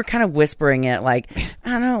mean, you were kind of whispering it, like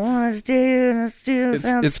I don't want to do this.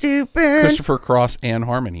 Sounds stupid. Christopher Cross and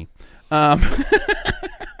Harmony.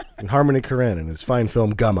 And Harmony Korine in his fine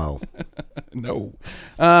film Gummo. No.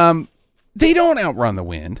 They don't outrun the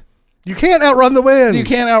wind. You can't outrun the wind. You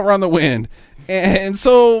can't outrun the wind. And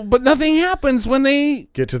so, but nothing happens when they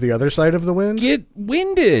Get to the other side of the wind? get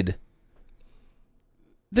winded.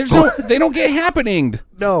 They don't get happening.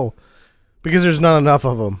 No, because there's not enough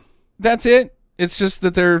of them. That's it. It's just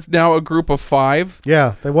that they're now a group of 5.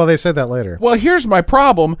 Yeah, they said that later. Well, here's my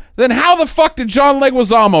problem. Then how the fuck did John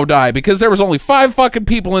Leguizamo die? Because there was only 5 fucking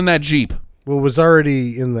people in that Jeep. Well, it was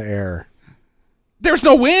already in the air. There's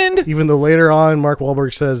no wind. Even though later on, Mark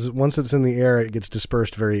Wahlberg says once it's in the air, it gets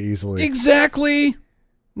dispersed very easily. Exactly.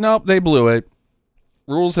 Nope, they blew it.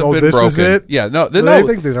 Rules have been this broken. is it? Yeah, no, I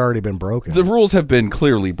think they'd already been broken. the rules have been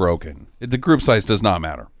clearly broken. The group size does not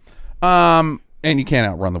matter. And you can't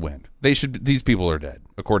outrun the wind. These people are dead,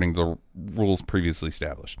 according to the rules previously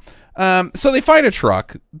established. So they find a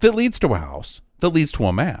truck that leads to a house, that leads to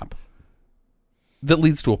a map, that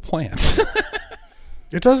leads to a plant.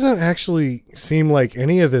 It doesn't actually seem like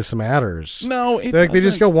any of this matters. No, it They just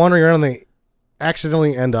doesn't. go wandering around and they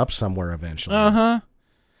accidentally end up somewhere eventually.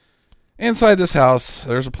 Inside this house,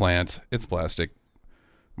 there's a plant. It's plastic.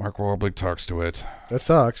 Mark Wahlberg talks to it. That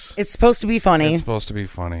sucks. It's supposed to be funny. It's supposed to be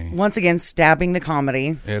funny. Once again, stabbing the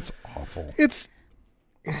comedy. It's awful.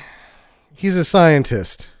 He's a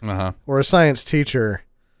scientist Uh-huh. or a science teacher,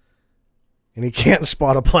 and he can't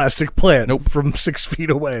spot a plastic plant Nope. from 6 feet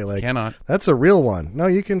away. Like Cannot. That's a real one. No,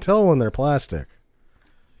 you can tell when they're plastic.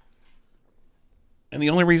 And the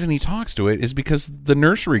only reason he talks to it is because the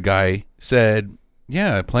nursery guy said,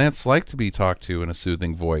 yeah, plants like to be talked to in a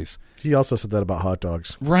soothing voice. He also said that about hot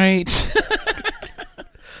dogs. Right.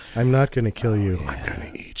 I'm not going to kill you. I'm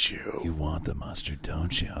going to eat you. You want the mustard,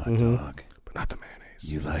 don't you, hot dog? But not the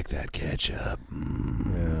mayonnaise. You like that ketchup.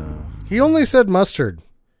 He only said mustard.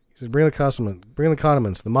 He said, bring the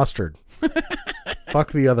condiments, the mustard.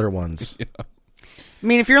 Fuck the other ones. I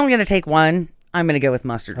mean, if you're only going to take one, I'm going to go with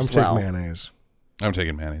mustard I'm as well. taking mayonnaise. I'm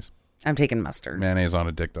taking mayonnaise. I'm taking mustard. Mayonnaise on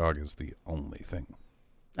a dick dog is the only thing.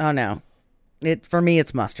 Oh, no. For me,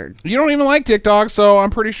 it's mustard. You don't even like dick dogs, so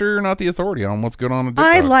I'm pretty sure you're not the authority on what's good on a dick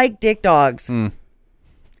I dog. like dick dogs.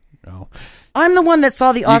 Oh. I'm the one that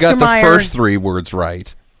saw the You Oscar got the Mayer. first 3 words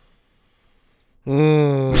right.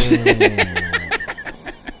 You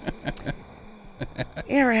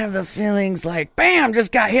ever have those feelings like, bam,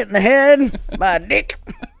 just got hit in the head by a dick?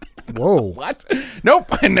 Whoa. What? Nope,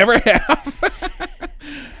 I never have.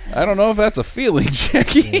 I don't know if that's a feeling,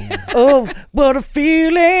 Jackie. Oh, what a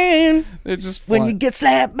feeling It just when you get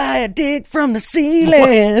slapped by a dick from the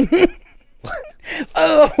ceiling.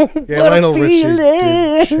 Oh, Yeah, what Lionel a Richie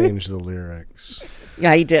did feeling. change the lyrics.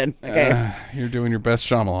 Yeah, he did. Okay. You're doing your best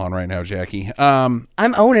Shyamalan right now, Jackie. I'm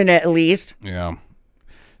owning it at least. Yeah.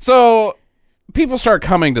 So people start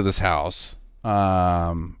coming to this house.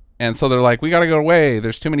 And so they're like, we got to go away.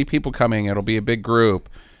 There's too many people coming. It'll be a big group.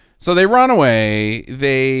 So they run away.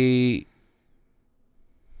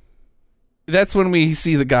 That's when we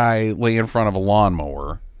see the guy lay in front of a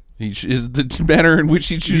lawnmower. The manner in which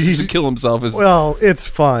he chooses to kill himself is... Well, it's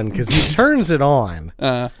fun because he turns it on.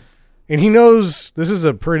 And he knows this is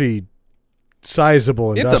a pretty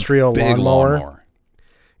sizable industrial it's a big lawnmower.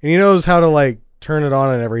 And he knows how to, like, turn it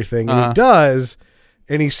on and everything. And he does.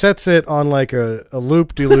 And he sets it on, like, a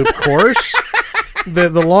loop-de-loop course. The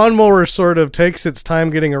lawnmower sort of takes its time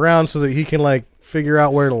getting around so that he can, like, figure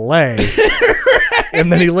out where to lay.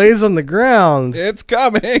 And then he lays on the ground. It's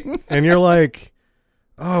coming. And you're like,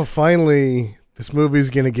 oh, finally, this movie's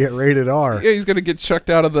going to get rated R. Yeah, he's going to get chucked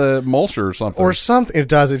out of the mulcher or something. Or something. It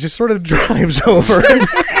does. It just sort of drives over.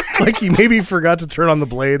 Like he maybe forgot to turn on the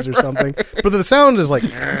blades or something. But the sound is like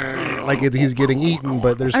he's getting eaten,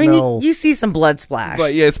 but there's I mean, no... you see some blood splash.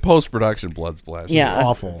 But yeah, it's post-production blood splash. Yeah. It's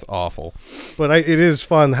Awful. It's awful. But it is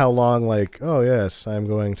fun how long, like, oh, yes, I'm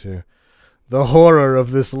going to... The horror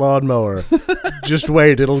of this lawnmower. Just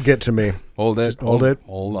wait, it'll get to me. Hold it. Hold it.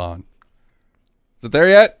 Hold on. Is it there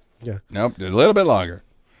yet? Yeah. Nope. A little bit longer.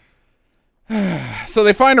 So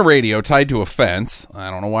they find a radio tied to a fence. I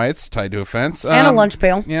don't know why it's tied to a fence. And a lunch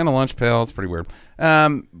pail. Yeah, and a lunch pail. It's pretty weird.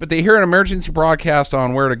 But they hear an emergency broadcast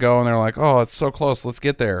on where to go, and they're like, oh, it's so close. Let's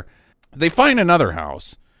get there. They find another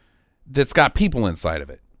house that's got people inside of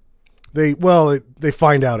it. They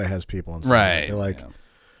find out it has people inside. Right. They're like, yeah.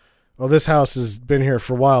 well, this house has been here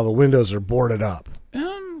for a while. The windows are boarded up.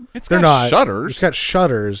 It's They're got not. shutters. It's got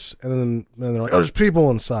shutters, and then they're like, oh, there's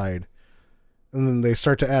people inside. And then they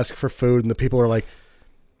start to ask for food, and the people are like,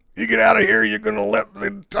 you get out of here, you're going to let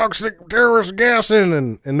the toxic terrorist gas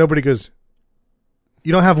in. And nobody goes,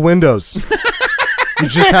 you don't have windows. You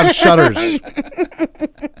just have shutters.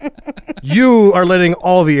 You are letting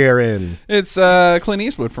all the air in. It's Clint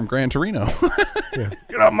Eastwood from Gran Torino. Yeah.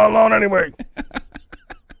 Get off my lawn anyway.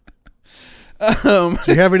 Do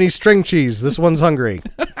you have any string cheese? This one's hungry.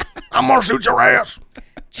 I'm going to shoot your ass.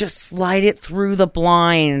 Just slide it through the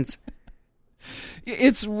blinds.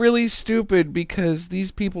 It's really stupid because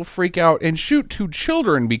these people freak out and shoot 2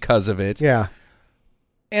 children because of it. Yeah.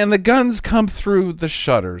 And the guns come through the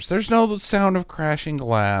shutters. There's no sound of crashing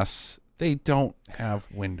glass. They don't have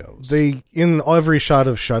windows. In every shot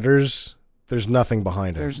of shutters, there's nothing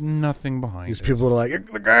behind it. There's nothing behind These it. people are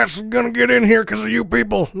like, the gas is going to get in here because of you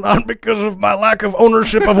people, not because of my lack of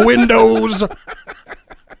ownership of windows.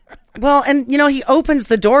 Well, and, he opens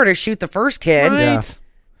the door to shoot the first kid. Right. Yeah.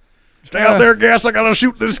 Stay out there, gas. I got to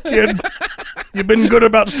shoot this kid. You've been good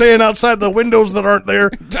about staying outside the windows that aren't there.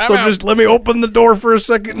 Time out. Just let me open the door for a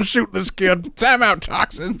second and shoot this kid. Time out,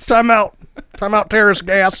 toxins. Time out. Time out, terrorist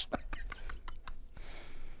gas.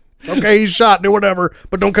 Okay, he's shot. Do whatever.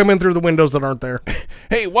 But don't come in through the windows that aren't there.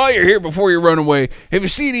 Hey, while you're here, before you run away, have you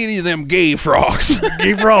seen any of them gay frogs?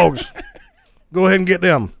 Gay frogs. Go ahead and get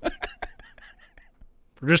them.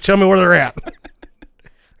 Or just tell me where they're at.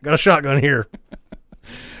 Got a shotgun here.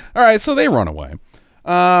 All right, so they run away.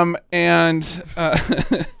 And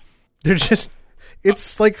They're just...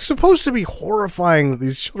 It's like supposed to be horrifying that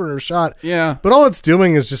these children are shot. yeah, But all it's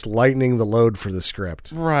doing is just lightening the load for the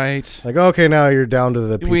script. right. Like, okay, now you're down to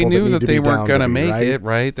the people We knew need that to they be weren't down going to be, make right? it,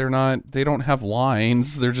 right? They don't have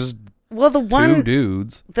lines. They're just Well, the 2 one,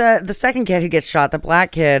 dudes. the second kid who gets shot, the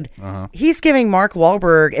black kid, Uh-huh. he's giving Mark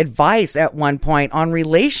Wahlberg advice at one point on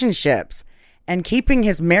relationships and keeping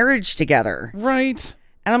his marriage together. Right.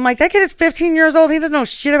 And I'm like, that kid is 15 years old. He doesn't know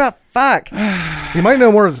shit about fuck. He might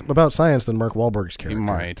know more about science than Mark Wahlberg's He character.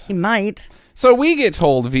 might. He might. So we get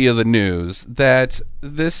told via the news that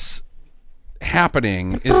this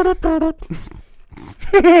happening is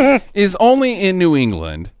only in New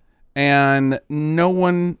England, and no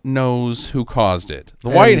one knows who caused it. The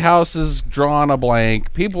White House has drawn a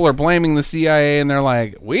blank. People are blaming the CIA, and they're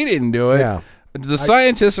like, we didn't do it. Yeah. The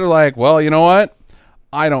scientists are like, well, you know what?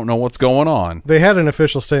 I don't know what's going on. They had an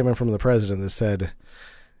official statement from the president that said,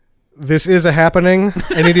 this is a happening,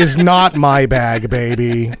 and it is not my bag,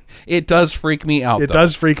 baby. It does freak me out, It though.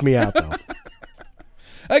 does freak me out, though.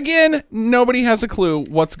 Again, nobody has a clue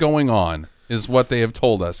what's going on, is what they have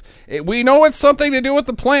told us. We know it's something to do with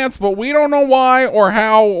the plants, but we don't know why or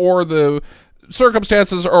how or the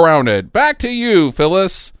circumstances around it. Back to you,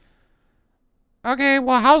 Phyllis. Okay,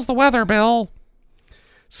 well, how's the weather, Bill?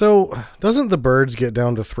 So, doesn't The Birds get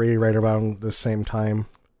down to 3 right around the same time?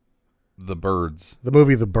 The Birds. The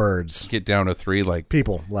movie The Birds. Get down to 3, like...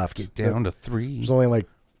 People left. Get down to 3. There's only like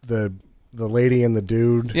the lady and the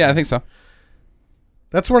dude. Yeah, I think so.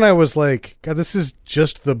 That's when I was like, God, this is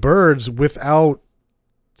just The Birds without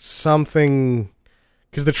something...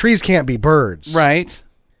 Because the trees can't be birds. Right.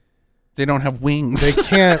 They don't have wings. They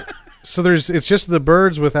can't... So it's just The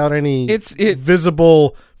Birds without any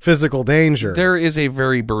visible physical danger. There is a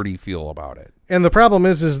very birdie feel about it. And the problem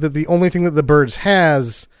is that the only thing that The Birds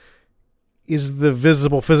has is the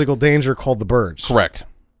visible physical danger called the birds. Correct.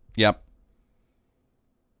 Yep.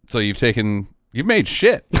 So you've made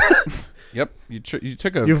shit. Yep.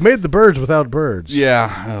 You've made The Birds without birds.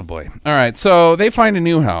 Yeah. Oh boy. All right. So they find a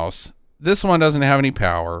new house. This one doesn't have any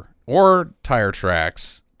power or tire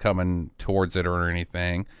tracks coming towards it or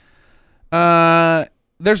anything.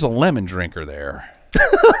 There's a lemon drinker there.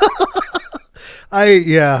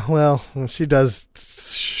 Well, she does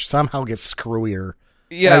somehow get screwier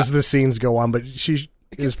as the scenes go on, but she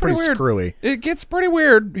is pretty screwy. It gets pretty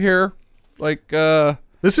weird here. Like,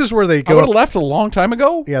 this is where they I go. would have left a long time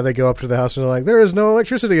ago. Yeah, they go up to the house and they're like, there is no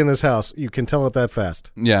electricity in this house. You can tell it that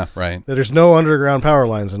fast. Yeah, right. That there's no underground power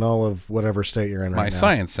lines in all of whatever state you're in right now. My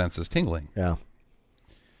science sense is tingling. Yeah.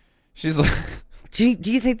 She's like... Do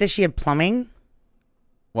you think that she had plumbing?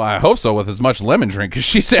 Well, I hope so with as much lemon drink as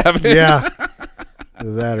she's having. Yeah.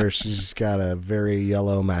 That or she's got a very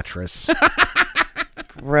yellow mattress.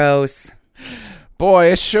 Gross. Boy,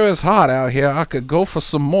 it sure is hot out here. I could go for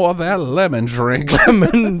some more of that lemon drink.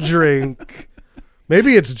 Lemon drink.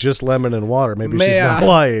 Maybe it's just lemon and water. Maybe she's not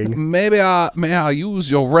lying. May I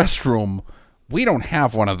use your restroom? We don't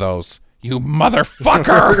have one of those. You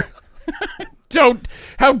motherfucker.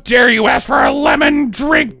 How dare you ask for a lemon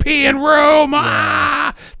drink peeing room?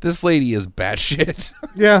 Ah! This lady is batshit.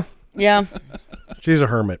 Yeah. Yeah. She's a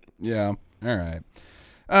hermit. Yeah. All right.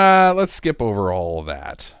 Let's skip over all of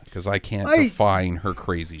that because I can't define her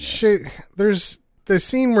craziness. There's the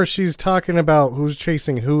scene where she's talking about who's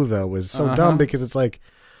chasing who, though, is so dumb because it's like,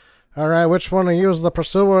 all right, which one of you is the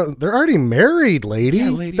pursuer? They're already married, lady.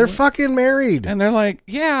 Yeah, lady. They're fucking married. And they're like,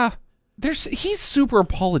 yeah. He's super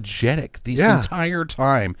apologetic this entire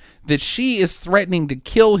time that she is threatening to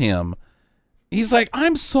kill him. He's like,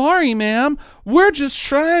 I'm sorry, ma'am. We're just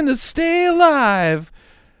trying to stay alive.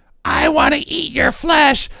 I want to eat your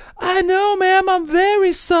flesh. I know, ma'am. I'm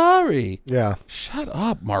very sorry. Yeah. Shut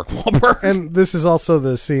up, Mark Wahlberg. And this is also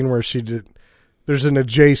the scene where there's an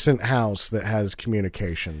adjacent house that has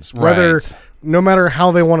communications. No matter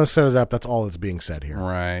how they want to set it up, that's all that's being said here.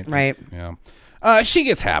 Right. Yeah. She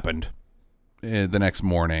gets happened. The next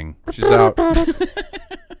morning, she's out.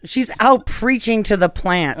 She's out preaching to the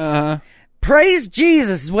plants. Praise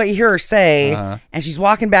Jesus is what you hear her say. And she's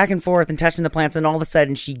walking back and forth and touching the plants, and all of a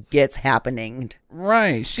sudden she gets happening.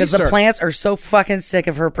 Right. Because the plants are so fucking sick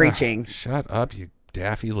of her preaching. Shut up, you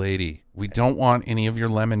daffy lady. We don't want any of your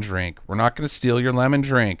lemon drink. We're not going to steal your lemon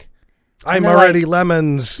drink. I'm already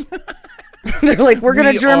lemons. They're like, we're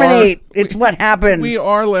going to germinate. It's what happens. We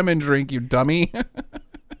are lemon drink, you dummy.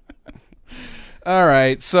 All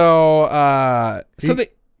right, so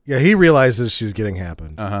he realizes she's getting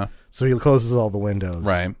happened. So he closes all the windows.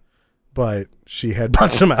 Right. But she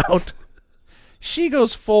headbutts him out. She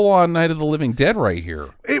goes full on Night of the Living Dead right here.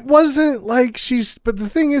 It wasn't like but the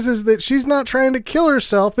thing is that she's not trying to kill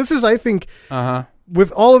herself. This is, I think,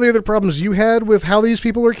 with all of the other problems you had with how these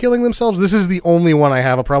people are killing themselves, this is the only one I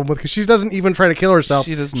have a problem with because she doesn't even try to kill herself.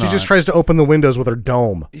 She does not. She just tries to open the windows with her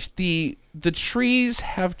dome. The trees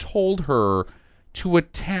have told her to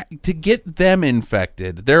attack, to get them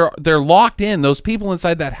infected. They're locked in. Those people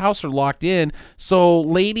inside that house are locked in. So,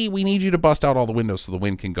 lady, we need you to bust out all the windows so the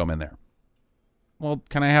wind can come in there. Well,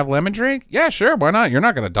 can I have lemon drink? Yeah, sure. Why not? You're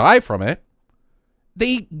not going to die from it.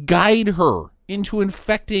 They guide her into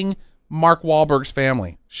infecting Mark Wahlberg's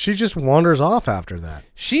family. She just wanders off after that.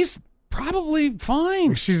 She's probably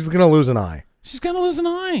fine. She's going to lose an eye. She's going to lose an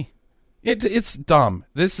eye. It's dumb.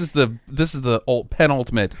 This is the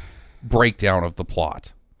penultimate breakdown of the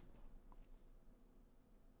plot.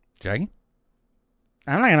 Jackie?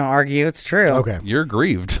 I'm not going to argue. It's true. Okay. You're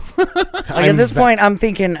grieved. At this point, I'm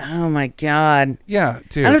thinking, oh my God. Yeah,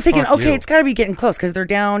 dude. And I'm thinking, okay, it's got to be getting close because they're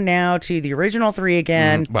down now to the original 3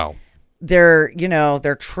 again. Well, they're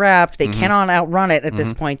trapped. They cannot outrun it at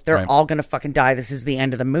this point. They're all going to fucking die. This is the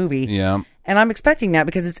end of the movie. Yeah. And I'm expecting that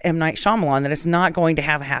because it's M. Night Shyamalan, that it's not going to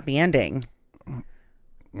have a happy ending.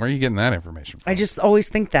 Where are you getting that information from? I just always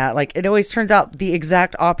think that. Like, it always turns out the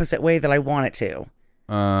exact opposite way that I want it to.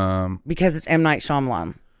 Because it's M. Night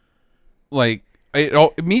Shyamalan. Like,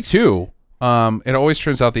 me too. It always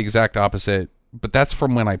turns out the exact opposite, but that's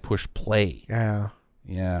from when I push play. Yeah.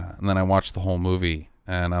 Yeah. And then I watch the whole movie,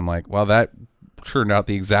 and I'm like, well, that turned out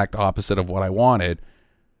the exact opposite of what I wanted.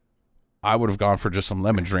 I would have gone for just some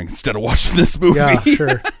lemon drink instead of watching this movie. Yeah,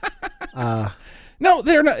 sure. No,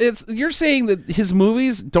 they're not. You're saying that his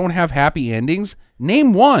movies don't have happy endings.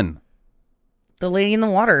 Name one. The Lady in the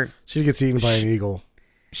Water. She gets eaten by an eagle.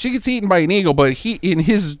 She gets eaten by an eagle, but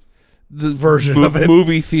the Version of it.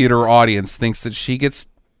 movie theater audience thinks that she gets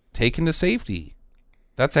taken to safety.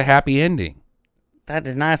 That's a happy ending. That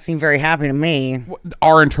did not seem very happy to me.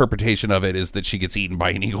 Our interpretation of it is that she gets eaten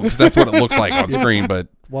by an eagle because that's what it looks like on screen. But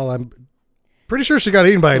Well, I'm pretty sure she got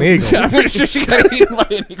eaten by an eagle. I'm pretty sure she got eaten by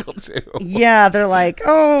an eagle too. Yeah, they're like,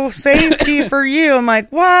 oh, safety for you. I'm like,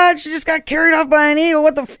 what? She just got carried off by an eagle.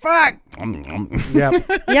 What the fuck?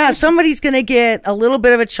 Yep. Yeah, somebody's going to get a little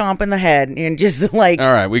bit of a chomp in the head and just like,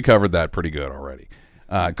 All right, we covered that pretty good already.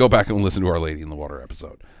 Go back and listen to our Lady in the Water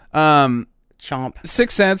episode. chomp.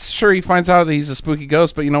 Sixth Sense, sure, he finds out that he's a spooky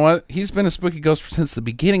ghost, but you know what? He's been a spooky ghost since the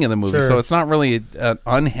beginning of the movie, Sure. so it's not really an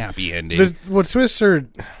unhappy ending.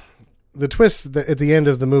 The twists at the end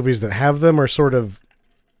of the movies that have them are sort of,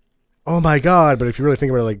 oh my god, but if you really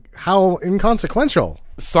think about it, like, how inconsequential.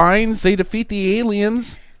 Signs, they defeat the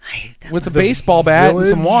aliens I hate that. with a baseball bat and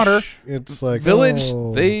some water. It's like, Village,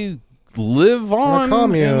 oh. they live on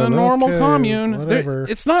commune, in a normal okay, commune. whatever.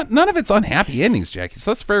 It's not, none of it's unhappy endings, Jackie,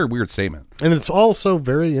 so that's a very weird statement. And it's also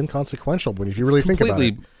very inconsequential when if you really think about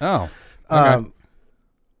it. Oh, okay.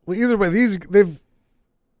 Well, either way, they've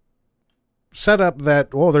set up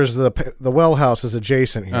that, well, there's the well house is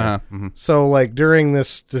adjacent here. Uh-huh, mhm. So, like, during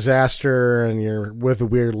this disaster and you're with a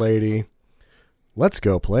weird lady, let's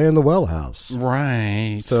go play in the well house.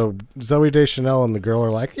 Right. So Zoe Deschanel and the girl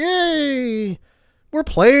are like, yay, we're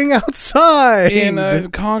playing outside. In a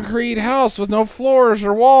concrete house with no floors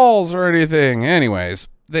or walls or anything. Anyways,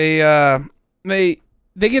 they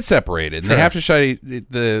get separated. And Sure. They have to shut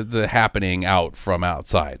the happening out from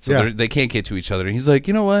outside, so Yeah. they can't get to each other. And he's like,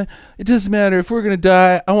 you know what? It doesn't matter if we're gonna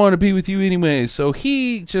die. I want to be with you anyway. So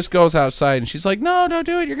he just goes outside, and she's like, no, don't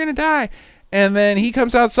do it. You're gonna die. And then he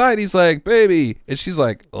comes outside. He's like, baby, and she's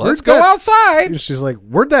like, let's Where'd go that- outside. And she's like,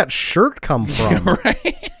 where'd that shirt come from?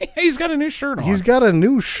 Right? He's got a new shirt on. He's got a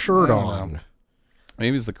new shirt I don't on. know.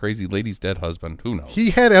 Maybe it's the crazy lady's dead husband. Who knows? He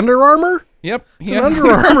had Under Armour? Yep. It's an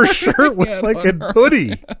Under Armour shirt with Yeah, like a Under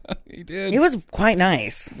hoodie. He did. It was quite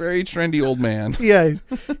nice. Very trendy old man. Yeah,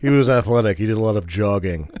 he was athletic. He did a lot of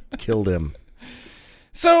jogging. Killed him.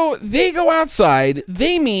 So they go outside,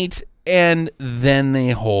 they meet, and then they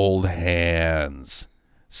hold hands.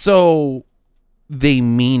 So they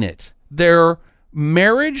mean it. Their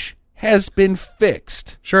marriage has been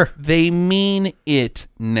fixed. Sure. They mean it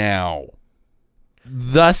now,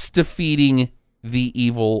 thus defeating the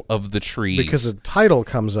evil of the trees. Because a title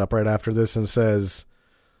comes up right after this and says,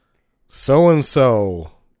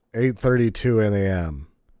 so-and-so, 8:32 a.m.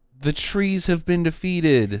 the trees have been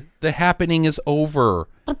defeated. The happening is over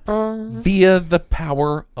via the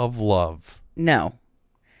power of love. No.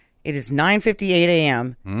 It is 9:58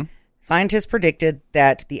 a.m. Scientists predicted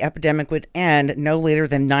that the epidemic would end no later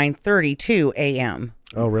than 9:32 a.m.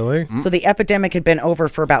 Oh, really? Mm. So the epidemic had been over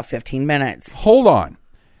for about 15 minutes. Hold on.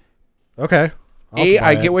 Okay.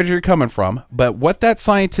 I get where you're coming from, but what that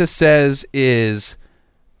scientist says is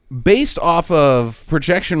based off of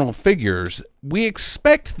projectional figures, we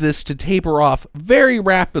expect this to taper off very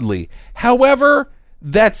rapidly. However,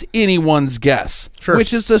 that's anyone's guess, Sure.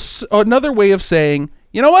 which is another way of saying,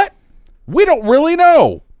 you know what? We don't really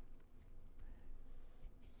know.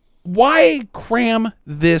 Why cram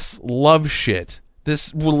this love shit,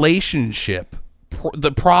 this relationship,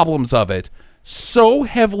 the problems of it, so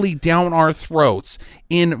heavily down our throats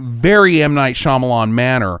in very M. Night Shyamalan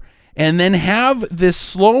manner, and then have this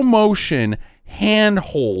slow motion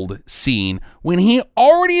handhold scene when he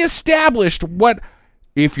already established what,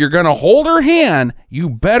 if you're going to hold her hand,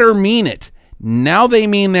 you better mean it. Now they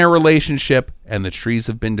mean their relationship, and the trees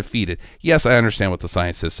have been defeated. Yes, I understand what the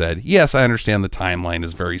scientist said. Yes, I understand the timeline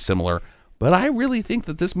is very similar, but I really think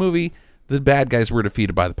that this movie, the bad guys were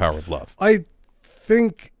defeated by the power of love.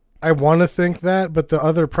 I want to think that, but the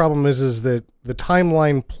other problem is that the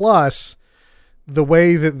timeline plus the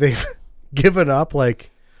way that they've given up,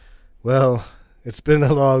 like, well, it's been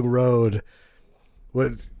a long road.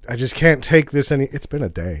 I just can't take this any. It's been a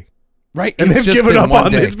day. Right? And It's they've just given been up one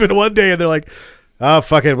on day. it. It's been one day, and they're like, Oh,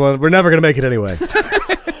 fuck it. Well, we're never going to make it anyway.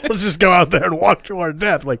 Let's just go out there and walk to our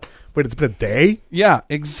death. Like, wait, it's been a day? Yeah,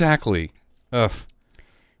 exactly. Ugh.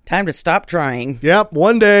 Time to stop trying. Yep,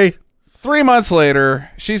 one day. 3 months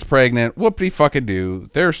later, she's pregnant. Whoopty fucking do.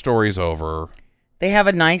 Their story's over. They have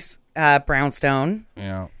a nice brownstone,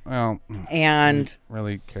 Yeah. Well, and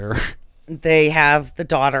really care. they have the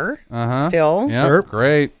daughter still, Yeah. Sure.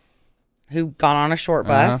 Great. who got on a short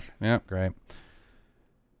bus. Yep. Great.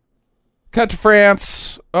 Cut to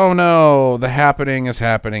France. Oh no, the happening is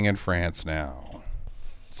happening in France now.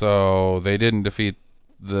 So they didn't defeat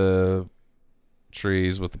the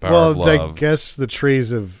trees with the power of Well, I love. guess the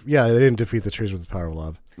trees of... Yeah, they didn't defeat the trees with the power of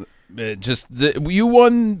love. You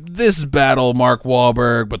won this battle, Mark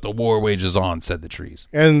Wahlberg, but the war wages on, said the trees.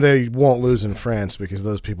 And they won't lose in France because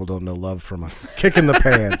those people don't know love from a kick in the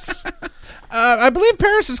pants. I believe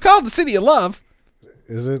Paris is called the city of love.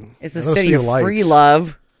 Is it? It's the I know city of lights. free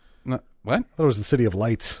love. No, what? I thought it was the city of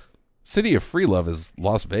lights. City of free love is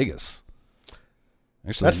Las Vegas.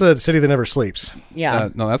 Actually, That's the city that never sleeps. Yeah.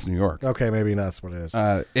 no, that's New York. Okay, maybe that's what it is.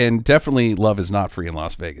 And definitely love is not free in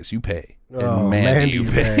Las Vegas. You pay. And Oh, man, do you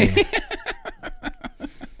pay.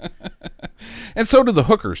 And so do the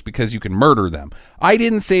hookers because you can murder them. I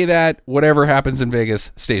didn't say that. Whatever happens in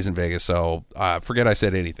Vegas stays in Vegas. So forget I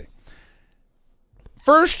said anything.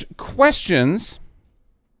 First questions,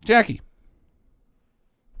 Jackie.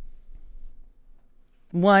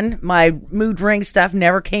 One, my mood ring stuff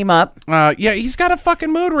never came up. Yeah, he's got a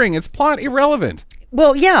fucking mood ring. It's plot irrelevant.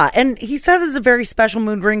 Well, yeah, and he says it's a very special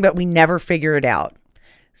mood ring, but we never figure it out.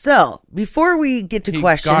 So, before we get to He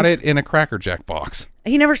questions, got it in a Cracker Jack box.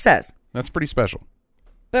 he never says. That's pretty special.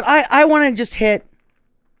 But I want to just hit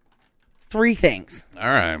 3 things, All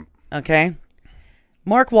right. okay?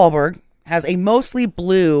 Mark Wahlberg has a mostly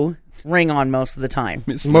blue ring on most of the time.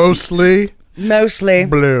 Mostly Mostly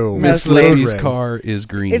blue. Miss Mostly. Lady's Ring. car is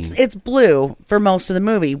green. It's blue for most of the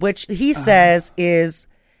movie, which he says is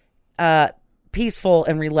peaceful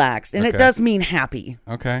and relaxed, and it Okay. does mean happy.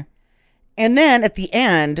 okay. And then at the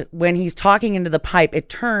end, when he's talking into the pipe, it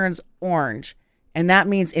turns orange, and that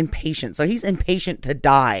means impatient. So he's impatient to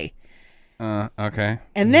die. Okay.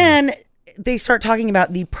 And then they start talking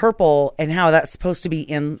about the purple and how that's supposed to be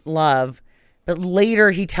in love. But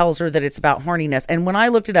later he tells her that it's about horniness. And when I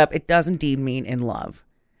looked it up, it does indeed mean in love.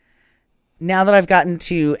 Now that I've gotten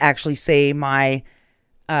to actually say my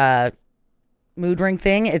mood ring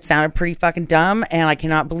thing, it sounded pretty fucking dumb. And I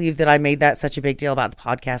cannot believe that I made that such a big deal about the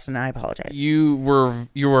podcast. And I apologize. You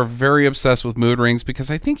were very obsessed with mood rings because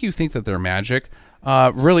I think you think that they're magic.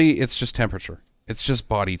 Really, it's just temperature. It's just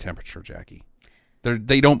body temperature, Jackie.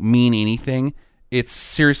 They don't mean anything. It's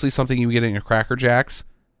seriously something you get in your Cracker Jacks.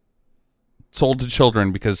 Sold to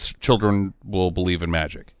children because children will believe in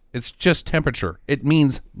magic. It's just temperature. It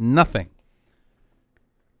means nothing.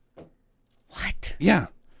 What? Yeah.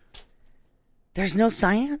 There's no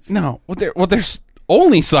science? No. There's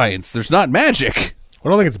only science. There's not magic. I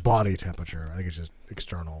don't think it's body temperature. I think it's just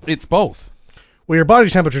external. It's both. Well, your body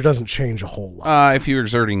temperature doesn't change a whole lot. If you're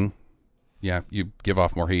exerting, yeah, you give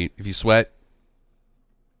off more heat. If you sweat,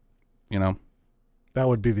 That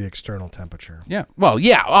would be the external temperature. yeah. Well,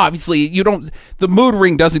 yeah, obviously the mood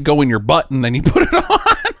ring doesn't go in your butt and then you put it on.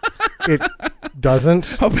 It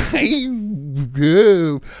doesn't.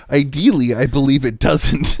 Ideally, I believe it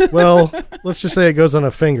doesn't. Well, let's just say it goes on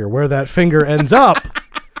a finger. Where that finger ends up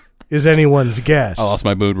is anyone's guess. I lost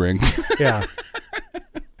my mood ring. Yeah.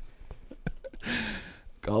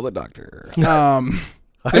 Call the doctor. I'm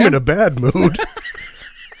in a bad mood.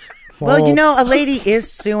 Well, a lady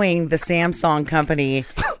is suing the Samsung company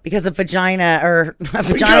because a vagina got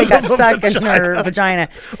Because of a stuck in vagina. her vagina.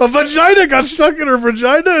 A vagina got stuck in her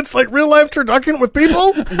vagina? It's like real life turducken with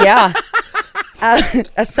people? Yeah.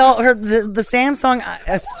 Assault her, the Samsung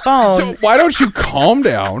phone. Why don't you calm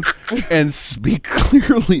down and speak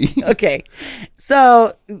clearly? Okay.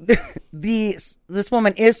 So this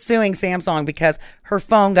woman is suing Samsung because her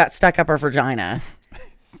phone got stuck up her vagina.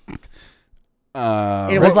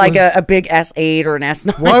 It was like a big S8 or an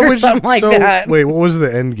S9 or something like that. Wait, what was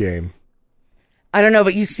the end game? I don't know,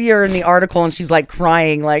 but you see her in the article and she's like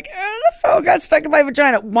crying, like, the phone got stuck in my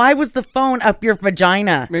vagina. Why was the phone up your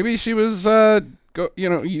vagina? Maybe she was,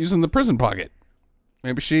 using the prison pocket.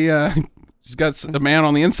 Maybe she's got a man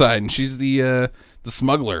on the inside and she's the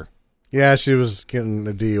smuggler. Yeah, she was getting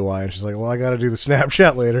a DUI and she's like, well, I got to do the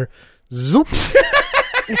Snapchat later. Zoop.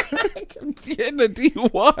 Getting a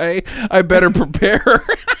DUI, I better prepare.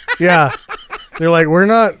 Yeah. They're like,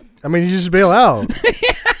 you just bail out.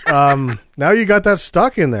 Now you got that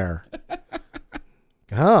stuck in there.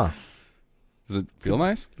 Huh. Does it feel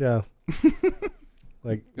nice? Yeah.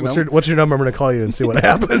 Like, You what's know? your number? I'm going to call you and see what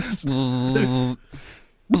happens.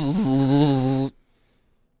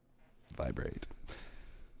 Vibrate.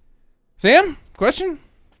 Sam, question?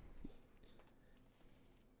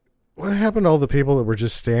 What happened to all the people that were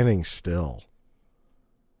just standing still?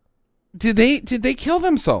 Did they kill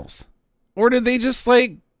themselves? Or did they just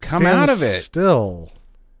like come Stand out of it? Still.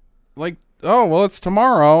 Like, oh, well, it's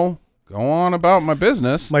tomorrow. Go on about my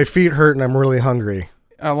business. My feet hurt and I'm really hungry.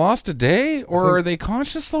 I lost a day? Or are they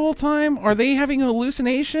conscious the whole time? Are they having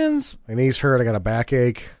hallucinations? My knees hurt. I got a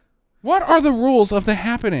backache. What are the rules of the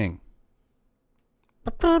happening?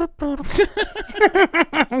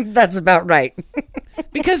 That's about right.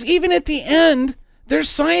 Because even at the end, there's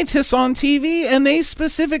scientists on TV and they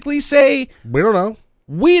specifically say, We don't know.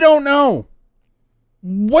 we don't know.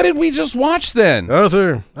 What did we just watch then?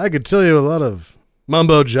 Arthur, I could tell you a lot of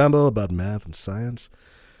mumbo jumbo about math and science.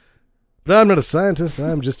 But I'm not a scientist.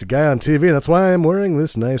 I'm just a guy on TV. And that's why I'm wearing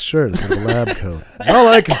this nice shirt instead of a lab coat. All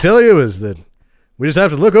I can tell you is that we just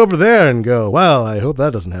have to look over there and go, wow, I hope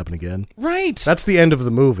that doesn't happen again. Right. That's the end of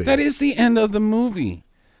the movie. That is the end of the movie.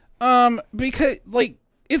 Because like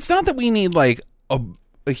it's not that we need like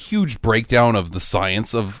a huge breakdown of the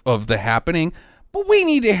science of the happening, but we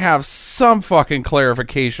need to have some fucking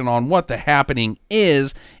clarification on what the happening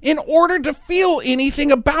is in order to feel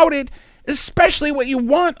anything about it, especially what you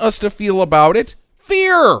want us to feel about it,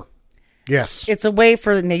 fear. Yes. It's a way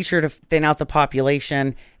for nature to thin out the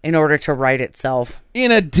population in order to right itself.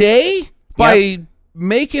 In a day by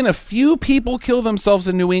making a few people kill themselves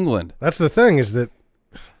in New England. That's the thing is that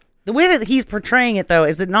The way that he's portraying it, though,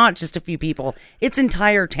 is that not just a few people, it's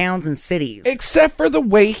entire towns and cities. Except for the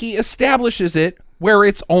way he establishes it, where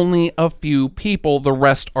it's only a few people, the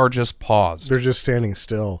rest are just paused. they're just standing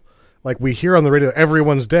still. Like we hear on the radio,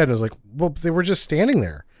 everyone's dead. And it's like, well, they were just standing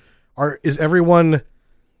there. Is everyone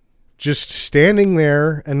just standing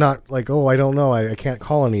there and not like, oh, I don't know, I can't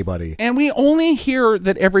call anybody. And we only hear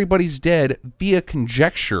that everybody's dead via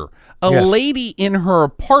conjecture. A Yes. lady in her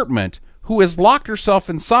apartment who has locked herself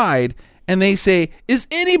inside, and they say, is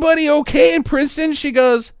anybody okay in Princeton? She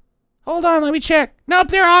goes, hold on, let me check. Nope,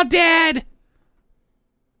 they're all dead.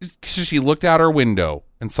 So she looked out her window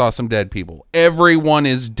and saw some dead people. Everyone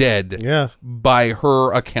is dead Yeah. by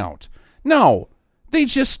her account. No, they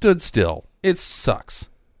just stood still. It sucks.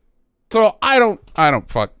 So I don't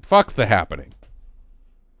fuck the happening.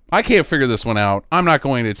 I can't figure this one out. I'm not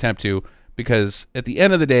going to attempt to, because at the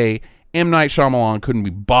end of the day, M. Night Shyamalan couldn't be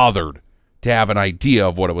bothered to have an idea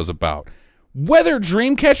of what it was about. Whether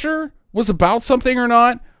Dreamcatcher was about something or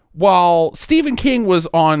not, while Stephen King was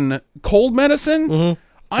on cold medicine,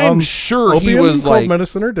 I'm sure he Opium was and cold like,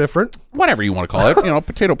 medicine are different. whatever you want to call it,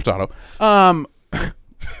 potato.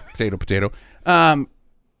 Potato.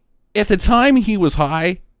 At the time he was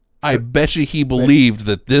high, I bet you he believed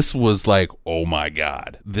that this was like, oh my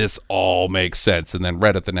God, this all makes sense. And then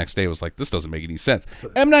read it the next day, was like, this doesn't make any sense.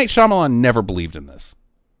 M. Night Shyamalan never believed in this.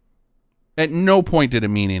 At no point did it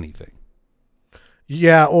mean anything.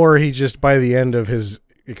 Yeah, or he just by the end of his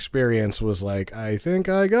experience was like, I think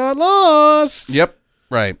I got lost. Yep.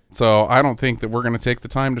 Right. So I don't think that we're going to take the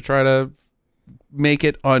time to try to make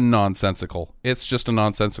it unnonsensical. It's just a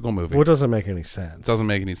nonsensical movie. Well, it doesn't make any sense. Doesn't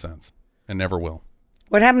make any sense and never will.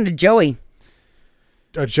 What happened to Joey?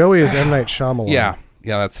 Joey is M. Night Shyamalan. Yeah,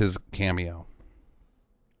 that's his cameo.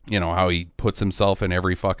 You know how he puts himself in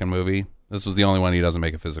every fucking movie. This was the only one he doesn't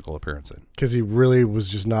make a physical appearance in. Because he really was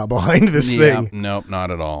just not behind this Yeah, thing. nope, not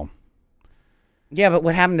at all. Yeah, but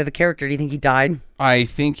what happened to the character? Do you think he died? I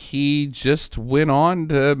think he just went on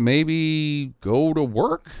to maybe go to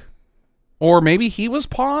work, or maybe he was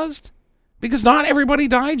paused, because not everybody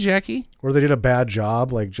died, Jackie. Or they did a bad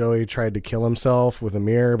job. Like Joey tried to kill himself with a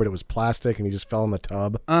mirror, but it was plastic and he just fell in the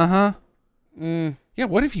tub. Uh-huh. Yeah,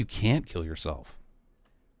 what if you can't kill yourself?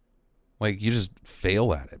 Like, you just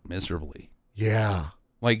fail at it miserably. Yeah.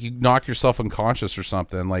 Like, you knock yourself unconscious or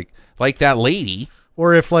something. Like that lady.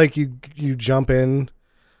 Or if like you jump in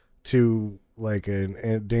to like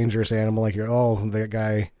a dangerous animal, like that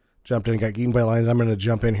guy jumped in and got eaten by lions, I'm going to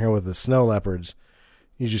jump in here with the snow leopards.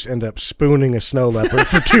 You just end up spooning a snow leopard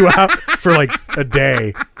for 2 hours, for like a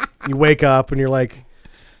day. You wake up and you're like,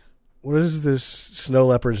 what is this snow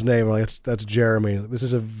leopard's name? I'm like, that's Jeremy. This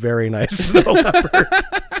is a very nice snow leopard.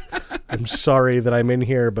 I'm sorry that I'm in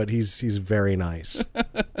here, but he's very nice.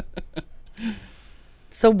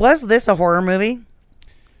 So was this a horror movie?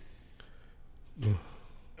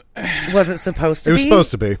 Was it supposed to It be? was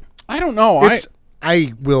supposed to be. I don't know.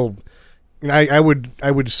 I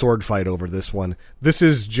would sword fight over this one. This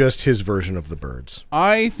is just his version of The Birds.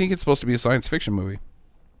 I think it's supposed to be a science fiction movie.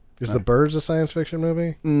 Is The Birds a science fiction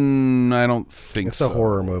movie? I don't think It's so. a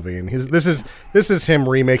horror movie, and this is him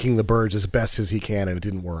remaking The Birds as best as he can, and it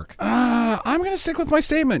didn't work. I'm going to stick with my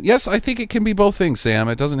statement. Yes, I think it can be both things, Sam.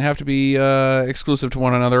 It doesn't have to be exclusive to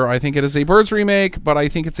one another. I think it is a Birds remake, but I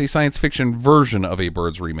think it's a science fiction version of a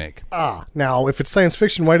Birds remake. Now, if it's science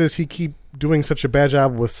fiction, why does he keep doing such a bad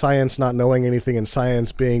job with science not knowing anything and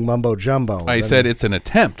science being mumbo jumbo? I said it's an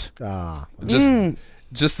attempt.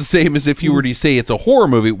 Just the same as if you were to say it's a horror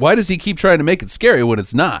movie. Why does he keep trying to make it scary when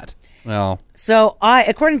it's not? Well, So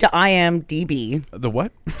according to IMDb, the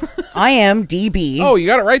what? IMDb. Oh, you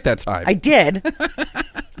got it right that time. I did.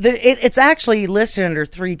 It's actually listed under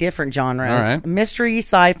 3 different genres: All right. mystery,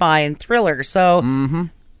 sci-fi, and thriller. So,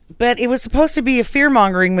 but it was supposed to be a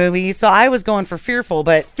fear-mongering movie, so I was going for fearful,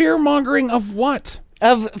 but Fear-mongering of what?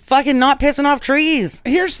 of fucking not pissing off trees.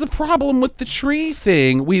 Here's the problem with the tree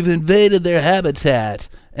thing. We've invaded their habitat,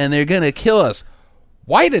 and they're going to kill us.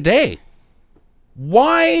 Why today?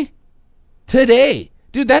 Why today?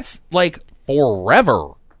 Dude, that's like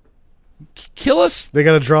forever. Kill us They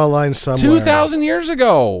got to draw a line somewhere. 2,000 years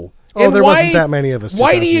ago. Oh, And there wasn't that many of us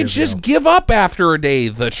Why do 2,000 you years just ago. give up after a day,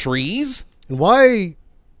 the trees? And why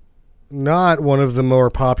not one of the more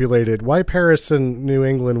populated? Why Paris and New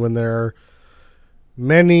England when there are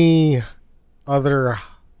many other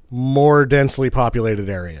more densely populated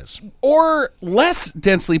areas? Or less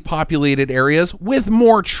densely populated areas with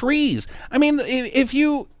more trees. I mean, if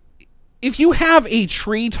you have a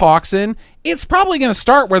tree toxin, it's probably going to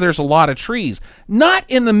start where there's a lot of trees, not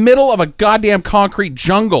in the middle of a goddamn concrete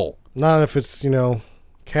jungle. Not if it's,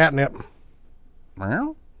 catnip.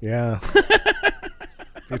 Well, Yeah.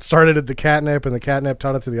 It started at the catnip, and the catnip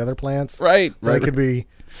taught it to the other plants. right. Or it could be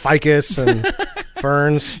ficus and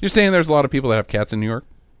ferns. You're saying there's a lot of people that have cats in New York?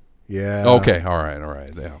 Yeah. Okay, all right.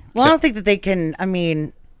 Yeah. Well, I don't think that they can. I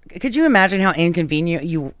mean, could you imagine how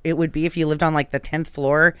inconvenient it would be if you lived on like the 10th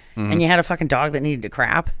floor and you had a fucking dog that needed to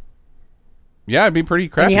crap, Yeah, it'd be pretty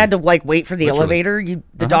crappy. and you had to like wait for the elevator?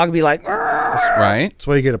 The dog would be like, "Arr, Right? That's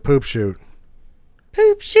why you get a poop chute.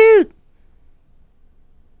 poop shoot.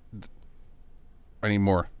 I need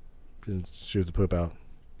more. And shoot the poop out.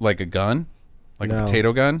 Like a gun? Like a No.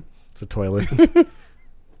 potato gun? It's a toilet.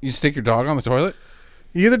 You stick your dog on the toilet?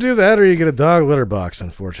 You either do that or you get a dog litter box,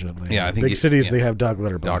 unfortunately. Yeah, I think Big cities, yeah. they have dog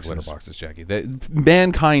litter Dog boxes. litter boxes, Jackie.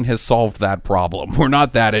 Mankind has solved that problem. We're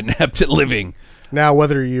not that inept at living. Now, what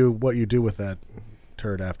you do with that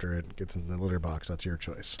turd after it gets in the litter box, that's your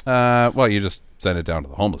choice. Well, you just send it down to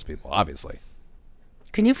the homeless people, obviously.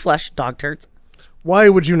 Can you flush dog turds? Why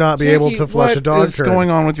would you not be able to flush a dog What is turd? going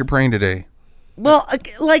on with your brain today? Well,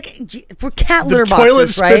 like for cat the litter toilet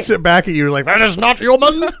boxes, right? spits it back at you like, that is not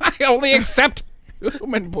human. I only accept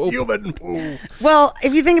human poop. Human poo. Well,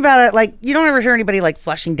 if you think about it, like you don't ever hear anybody like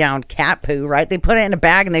flushing down cat poo, right? They put it in a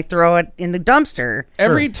bag and they throw it in the dumpster.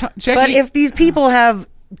 Every time, Jackie. But if these people have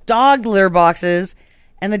dog litter boxes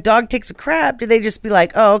and the dog takes a crap, do they just be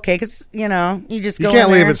like, "Oh, okay," because you just You go. can't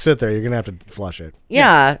in leave there. it sit there. You're going to have to flush it.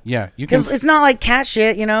 Yeah, Yeah, you can. because it's not like cat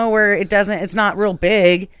shit, where it's not real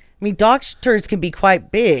big. I mean, dog turds can be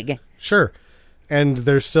quite big. Sure. And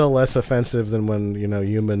they're still less offensive than when,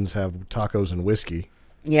 humans have tacos and whiskey.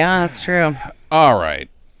 Yeah, that's true. All right.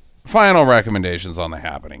 Final recommendations on The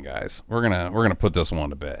Happening, guys. We're gonna put this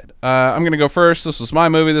one to bed. I'm gonna go first. This was my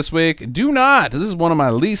movie this week. Do Not. This is one of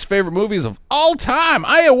my least favorite movies of all time.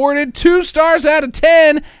 I awarded 2 stars out of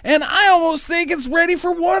 10, and I almost think it's ready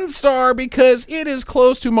for 1 star because it is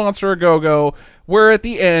close to Monster A Go-Go, where at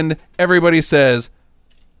the end everybody says,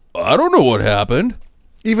 "I don't know what happened."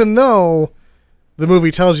 Even though the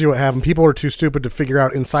movie tells you what happened, people are too stupid to figure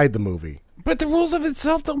out inside the movie. But the rules of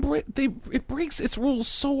itself don't break. It breaks its rules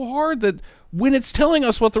so hard that when it's telling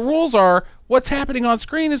us what the rules are, what's happening on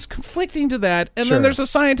screen is conflicting to that. And Sure. then there's a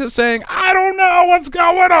scientist saying, "I don't know what's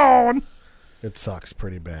going on." It sucks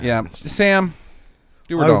pretty bad. Yeah, Sam,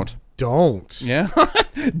 do or I don't. Don't. Yeah,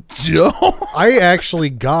 don't. I actually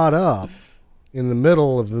got up in the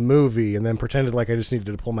middle of the movie and then pretended like I just needed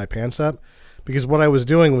to pull my pants up because what I was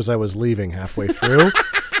doing was I was leaving halfway through.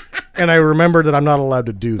 And I remembered that I'm not allowed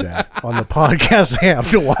to do that on the podcast. I have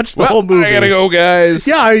to watch the whole movie. I gotta go, guys.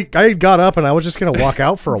 Yeah, I got up and I was just going to walk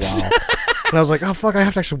out for a while. And I was like, oh, fuck, I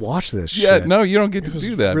have to actually watch this Yeah, shit. no, you don't get to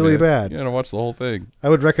do that. really man. bad. You gotta watch the whole thing. I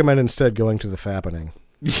would recommend instead going to the Fappening.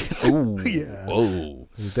 Ooh, yeah. Whoa,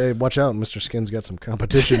 Dave, watch out. Mr. Skin's got some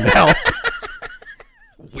competition now.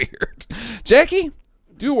 weird. Jackie,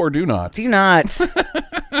 do or do not. Do not,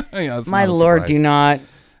 Yeah, that's my not a lord, surprise. do not.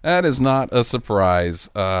 That is not a surprise.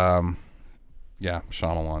 Yeah,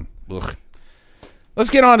 Shyamalan. Ugh. Let's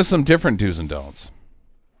get on to some different do's and don'ts.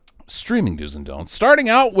 streaming do's and don'ts. Starting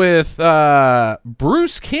out with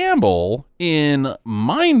Bruce Campbell in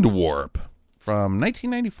Mind Warp from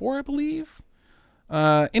 1994, I believe.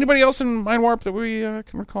 Anybody else in Mind Warp that we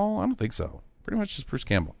can recall? I don't think so. Pretty much just Bruce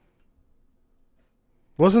Campbell.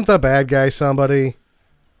 Wasn't the bad guy somebody?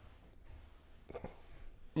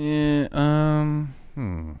 I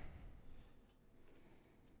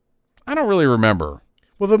don't really remember.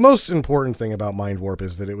 Well, the most important thing about Mind Warp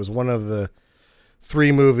is that it was one of the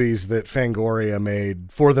 3 movies that Fangoria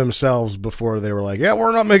made for themselves before they were like, yeah,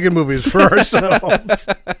 we're not making movies for ourselves.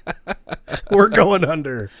 We're going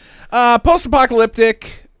under.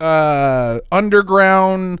 Post-apocalyptic,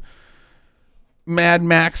 underground Mad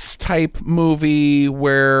Max type movie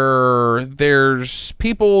where there's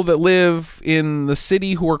people that live in the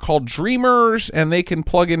city who are called dreamers, and they can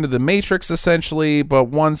plug into the Matrix essentially, but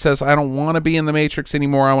one says, I don't want to be in the Matrix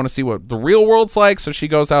anymore. I want to see what the real world's like. So she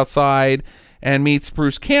goes outside and meets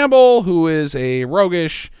Bruce Campbell, who is a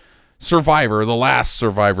roguish survivor, the last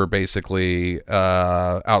survivor basically,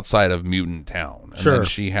 outside of Mutant Town. And then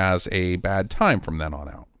she has a bad time from then on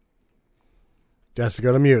out. Has to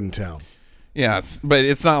go to Mutant Town. Yeah, but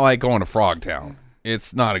it's not like going to Frog Town.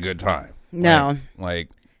 It's not a good time. No. Like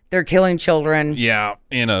they're killing children. Yeah,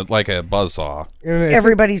 in a buzzsaw.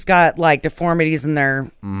 Everybody's got like deformities in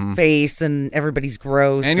their face, and everybody's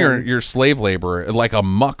gross. And you're slave labor, like a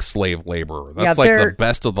muck slave laborer. That's like the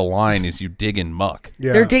best of the line is you dig in muck.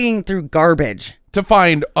 Yeah. They're digging through garbage to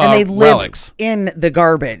find and they relics live in the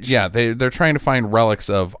garbage. Yeah, they're trying to find relics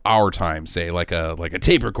of our time, say like a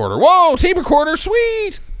tape recorder. Whoa, tape recorder,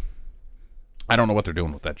 sweet. I don't know what they're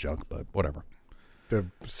doing with that junk, but whatever. They're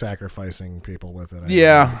sacrificing people with it.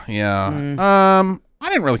 Yeah. I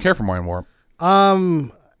didn't really care for Mind Warp. I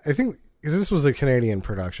think because this was a Canadian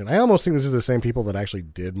production. I almost think this is the same people that actually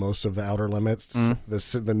did most of the Outer Limits,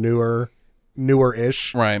 the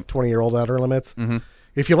newer-ish, right, 20-year-old Outer Limits. Mm-hmm.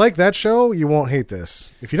 If you like that show, you won't hate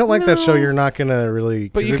this. If you don't like that show, you're not gonna really.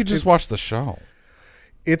 But you could just watch the show.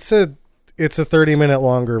 It's a 30-minute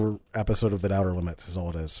longer episode of The Outer Limits is all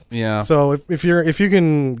it is. Yeah. So if you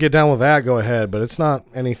can get down with that, go ahead. But it's not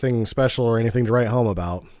anything special or anything to write home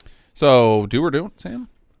about. So do or don't, Sam?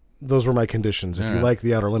 Those were my conditions. If you like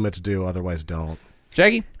The Outer Limits, do. Otherwise, don't.